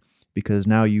quadriplegic, because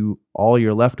now all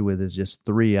you're left with is just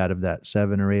 3 out of that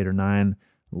 7 or 8 or 9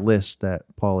 list that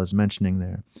Paul is mentioning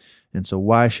there. And so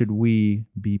why should we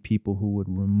be people who would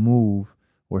remove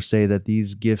or say that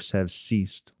these gifts have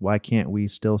ceased? Why can't we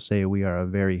still say we are a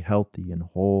very healthy and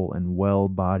whole and well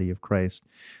body of Christ,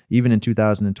 even in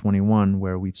 2021,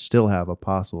 where we still have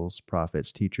apostles,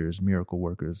 prophets, teachers, miracle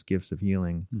workers, gifts of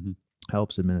healing,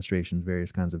 helps, administrations,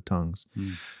 various kinds of tongues.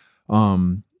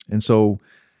 And so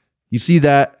you see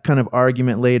that kind of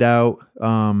argument laid out,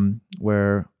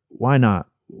 where why not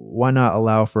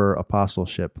allow for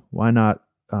apostleship? Why not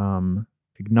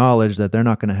acknowledge that they're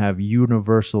not going to have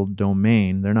universal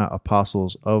domain? They're not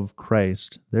apostles of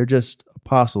Christ. They're just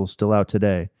apostles still out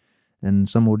today. And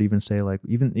some would even say, like,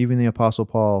 even the Apostle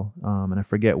Paul, and I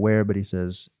forget where, but he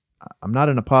says, "I'm not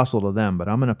an apostle to them, but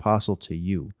I'm an apostle to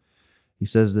you." He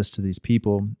says this to these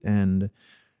people, and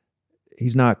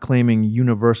he's not claiming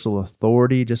universal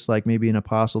authority, just like maybe an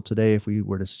apostle today, if we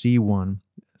were to see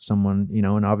someone,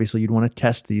 and obviously you'd want to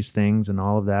test these things and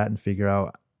all of that and figure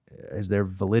out, is there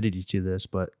validity to this?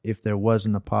 But if there was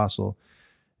an apostle,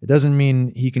 it doesn't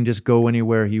mean he can just go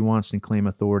anywhere he wants and claim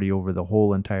authority over the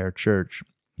whole entire church.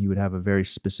 He would have a very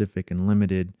specific and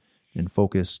limited and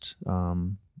focused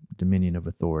dominion of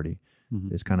authority.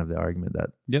 Is kind of the argument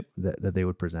that they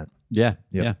would present. Yeah.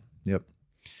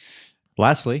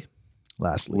 Lastly,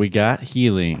 we got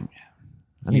healing.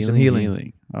 I need some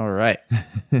healing. All right.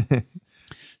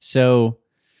 So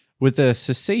with a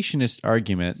cessationist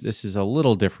argument, this is a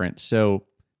little different. So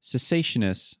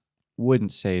cessationists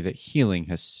wouldn't say that healing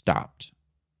has stopped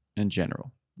in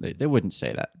general. They wouldn't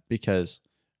say that, because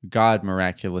God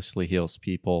miraculously heals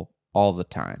people all the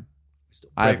time. We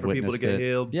still pray for people to get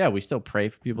healed. Yeah, we still pray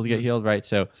for people to get healed, right?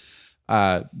 So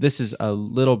this is a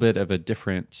little bit of a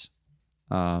different,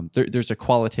 there's a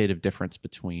qualitative difference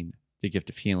between the gift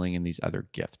of healing and these other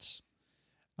gifts.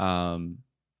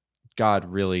 God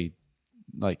really,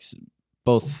 like,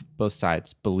 both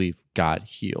sides believe God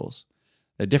heals.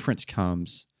 The difference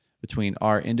comes between,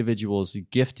 are individuals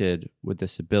gifted with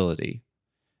this ability,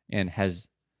 and has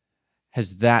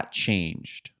that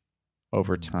changed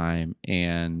over time,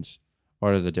 and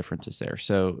what are the differences there?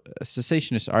 So a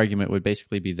cessationist argument would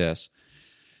basically be this,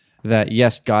 that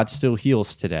yes, God still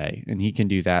heals today, and he can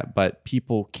do that, but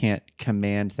people can't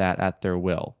command that at their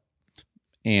will.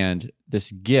 And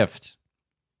this gift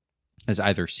has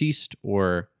either ceased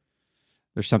or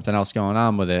there's something else going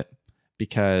on with it,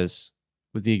 because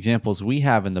with the examples we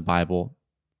have in the Bible,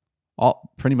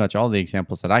 pretty much all the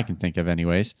examples that I can think of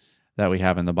anyways, that we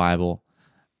have in the Bible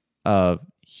of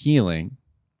healing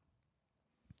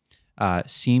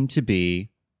seem to be,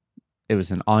 it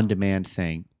was an on-demand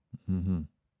thing,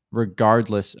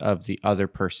 regardless of the other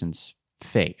person's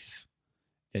faith.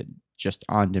 It just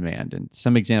on demand. And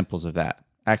some examples of that.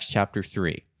 Acts chapter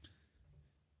 3.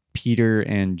 Peter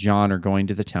and John are going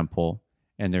to the temple,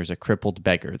 and there's a crippled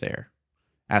beggar there.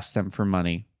 Ask them for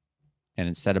money, and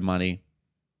instead of money,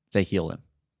 they heal him.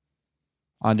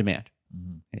 On demand.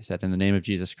 He said, "In the name of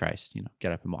Jesus Christ,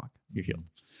 get up and walk. You're healed."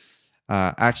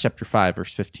 Acts chapter 5,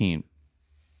 verse 15.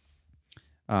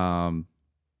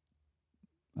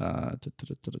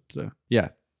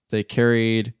 They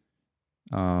carried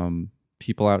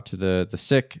people out to the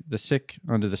sick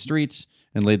onto the streets,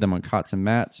 and laid them on cots and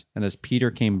mats. And as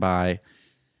Peter came by,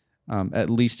 at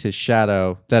least his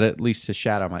shadow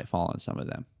might fall on some of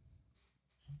them.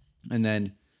 And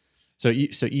then, so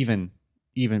even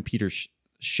Peter's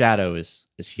shadow is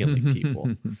healing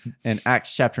people. In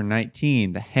Acts chapter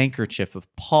 19, the handkerchief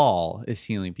of Paul is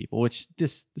healing people, which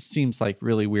this seems like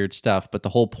really weird stuff, but the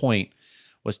whole point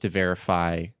was to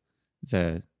verify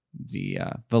the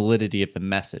validity of the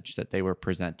message that they were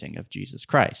presenting of Jesus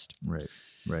Christ.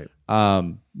 Right.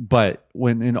 But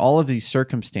when in all of these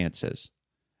circumstances,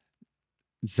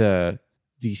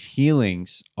 these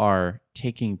healings are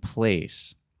taking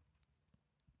place,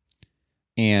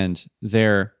 and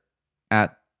they're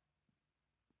at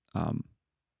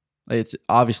it's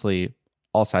obviously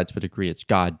all sides would agree it's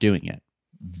God doing it,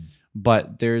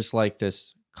 but there's like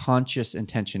this conscious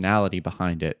intentionality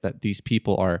behind it that these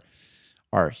people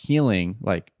are healing,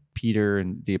 like Peter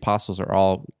and the apostles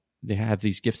they have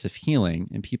these gifts of healing,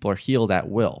 and people are healed at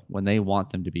will when they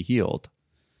want them to be healed.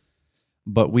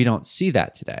 But we don't see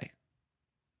that today.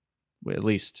 At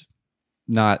least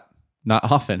not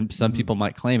often. Some people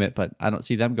might claim it, but I don't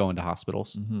see them going to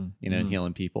hospitals, and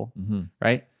healing people,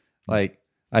 right? Like,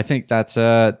 I think that's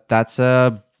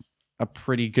a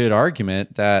pretty good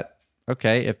argument that,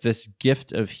 okay, if this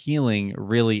gift of healing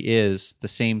really is the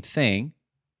same thing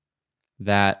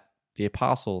that the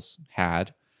apostles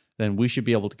had, then we should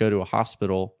be able to go to a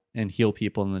hospital and heal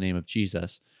people in the name of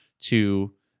Jesus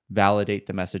to validate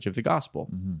the message of the gospel.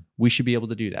 We should be able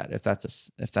to do that if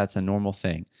that's a normal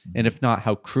thing. And if not,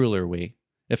 how cruel are we?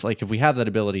 If we have that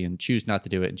ability and choose not to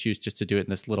do it and choose just to do it in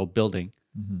this little building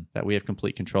that we have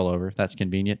complete control over, that's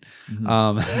convenient.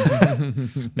 Benny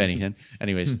Hinn.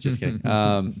 Anyways, just kidding.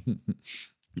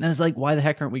 And it's like, why the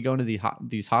heck aren't we going to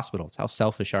these hospitals? How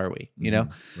selfish are we? You know?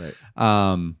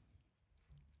 Right.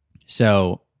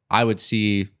 So I would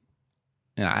see,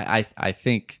 I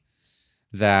think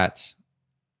that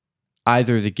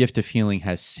either the gift of healing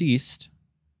has ceased.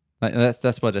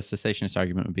 That's what a cessationist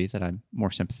argument would be that I'm more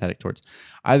sympathetic towards.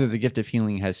 Either the gift of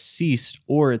healing has ceased,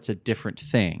 or it's a different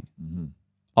thing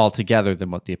altogether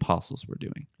than what the apostles were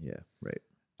doing. Yeah, right.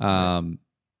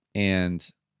 And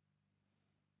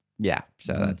yeah,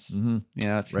 so that's it's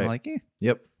kind of like,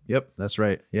 Yep, that's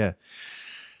right. Yeah,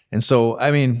 and so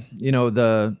I mean,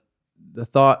 the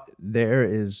thought there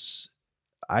is,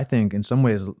 I think, in some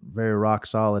ways very rock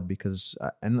solid, because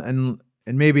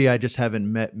and maybe I just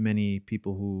haven't met many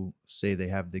people who say they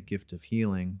have the gift of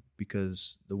healing,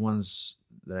 because the ones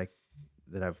that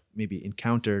I've maybe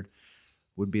encountered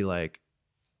would be like,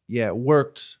 yeah, it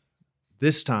worked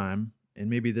this time, and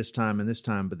maybe this time and this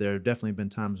time, but there have definitely been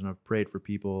times when I've prayed for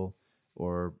people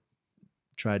or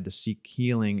tried to seek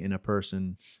healing in a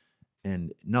person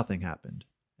and nothing happened.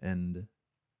 And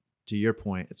to your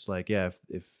point, it's like, yeah,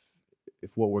 if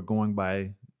what we're going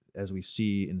by, as we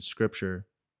see in Scripture,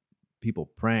 people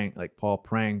praying, like Paul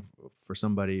praying for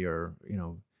somebody, or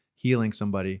healing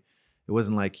somebody, it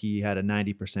wasn't like he had a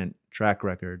 90% track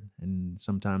record, and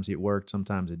sometimes it worked,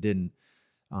 sometimes it didn't.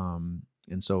 And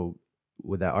so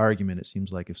with that argument, it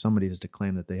seems like if somebody is to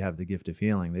claim that they have the gift of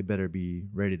healing, they better be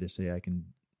ready to say, I can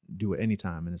do it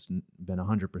anytime, and it's been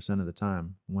 100% of the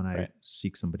time when I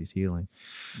seek somebody's healing.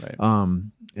 Right.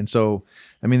 And so,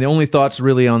 I mean, the only thoughts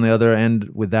really on the other end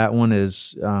with that one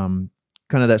is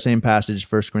kind of that same passage,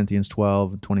 1 Corinthians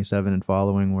 12:27 and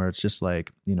following, where it's just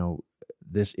like,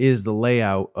 this is the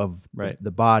layout of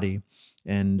the body.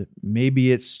 And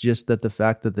maybe it's just that the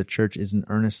fact that the church isn't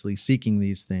earnestly seeking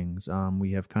these things,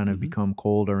 we have kind of become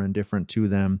cold or indifferent to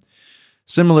them,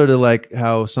 similar to like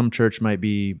how some church might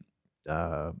be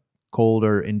cold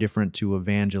or indifferent to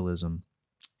evangelism.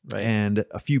 Right. And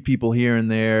a few people here and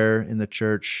there in the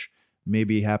church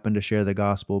maybe happen to share the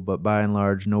gospel, but by and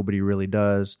large, nobody really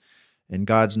does. And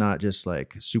God's not just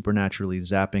like supernaturally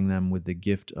zapping them with the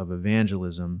gift of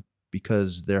evangelism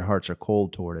because their hearts are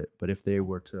cold toward it. But if they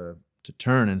were to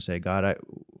turn and say, God,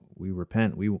 we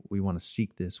repent, we want to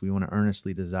seek this, we want to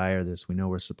earnestly desire this, we know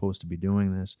we're supposed to be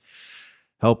doing this,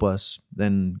 help us,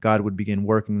 then God would begin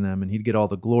working them, and he'd get all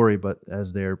the glory. But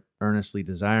as they're earnestly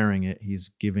desiring it, he's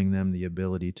giving them the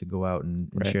ability to go out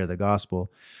and share the gospel.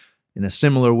 In a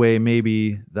similar way,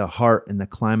 maybe the heart and the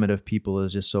climate of people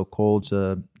is just so cold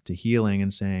to healing,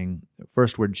 and saying,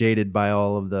 first, we're jaded by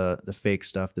all of the fake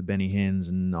stuff, the Benny Hinns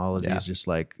and all of these just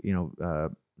like, the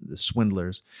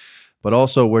swindlers. But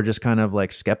also we're just kind of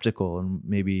like skeptical, and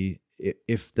maybe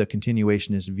if the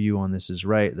continuationist view on this is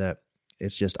right, that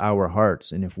it's just our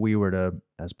hearts. And if we were to,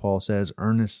 as Paul says,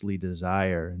 earnestly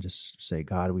desire and just say,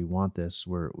 God, we want this,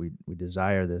 we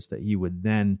desire this, that he would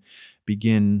then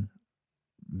begin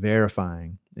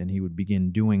verifying, and he would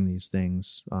begin doing these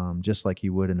things, just like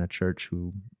he would in a church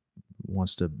who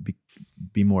wants to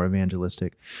be more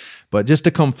evangelistic. But just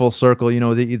to come full circle,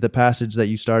 the passage that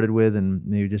you started with, and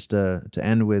maybe just to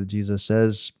end with, Jesus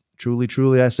says, "Truly,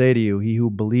 truly, I say to you, he who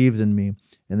believes in me,"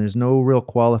 and there's no real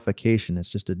qualification. It's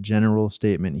just a general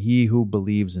statement. He who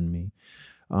believes in me,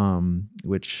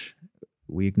 which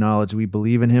we acknowledge we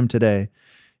believe in him today.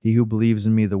 He who believes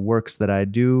in me, the works that I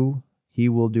do, he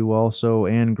will do also,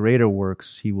 and greater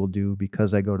works he will do,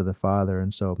 because I go to the Father.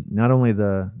 And so not only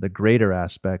the greater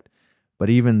aspect, but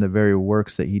even the very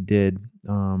works that he did,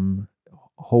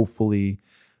 hopefully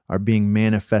are being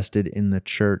manifested in the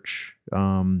church.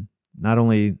 Not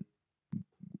only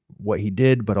what he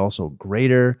did, but also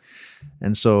greater.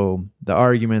 And so the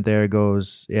argument there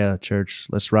goes, yeah, church,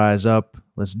 let's rise up.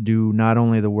 Let's do not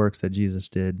only the works that Jesus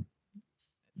did,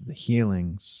 the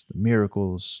healings, the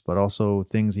miracles, but also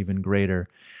things even greater.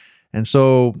 And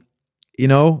so,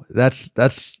 that's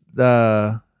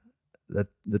the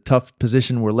tough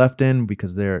position we're left in,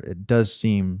 because it does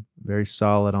seem very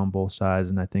solid on both sides,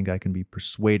 and I think I can be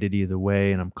persuaded either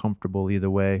way, and I'm comfortable either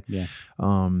way. Yeah.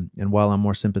 And while I'm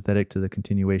more sympathetic to the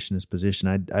continuationist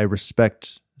position, I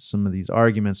respect some of these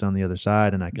arguments on the other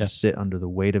side, and I can sit under the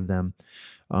weight of them.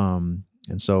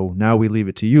 And so now we leave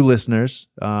it to you, listeners.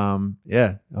 I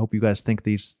hope you guys think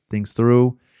these things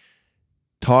through.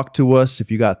 Talk to us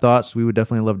if you got thoughts. We would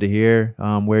definitely love to hear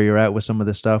where you're at with some of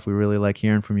this stuff. We really like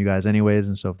hearing from you guys anyways.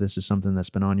 And so if this is something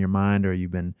that's been on your mind, or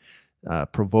you've been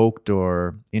provoked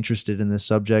or interested in this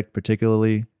subject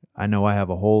particularly, I know I have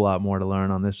a whole lot more to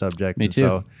learn on this subject. Me too.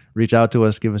 So reach out to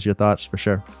us. Give us your thoughts for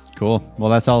sure. Cool. Well,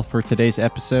 that's all for today's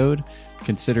episode.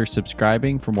 Consider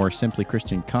subscribing for more Simply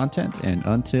Christian content. And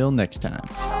until next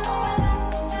time.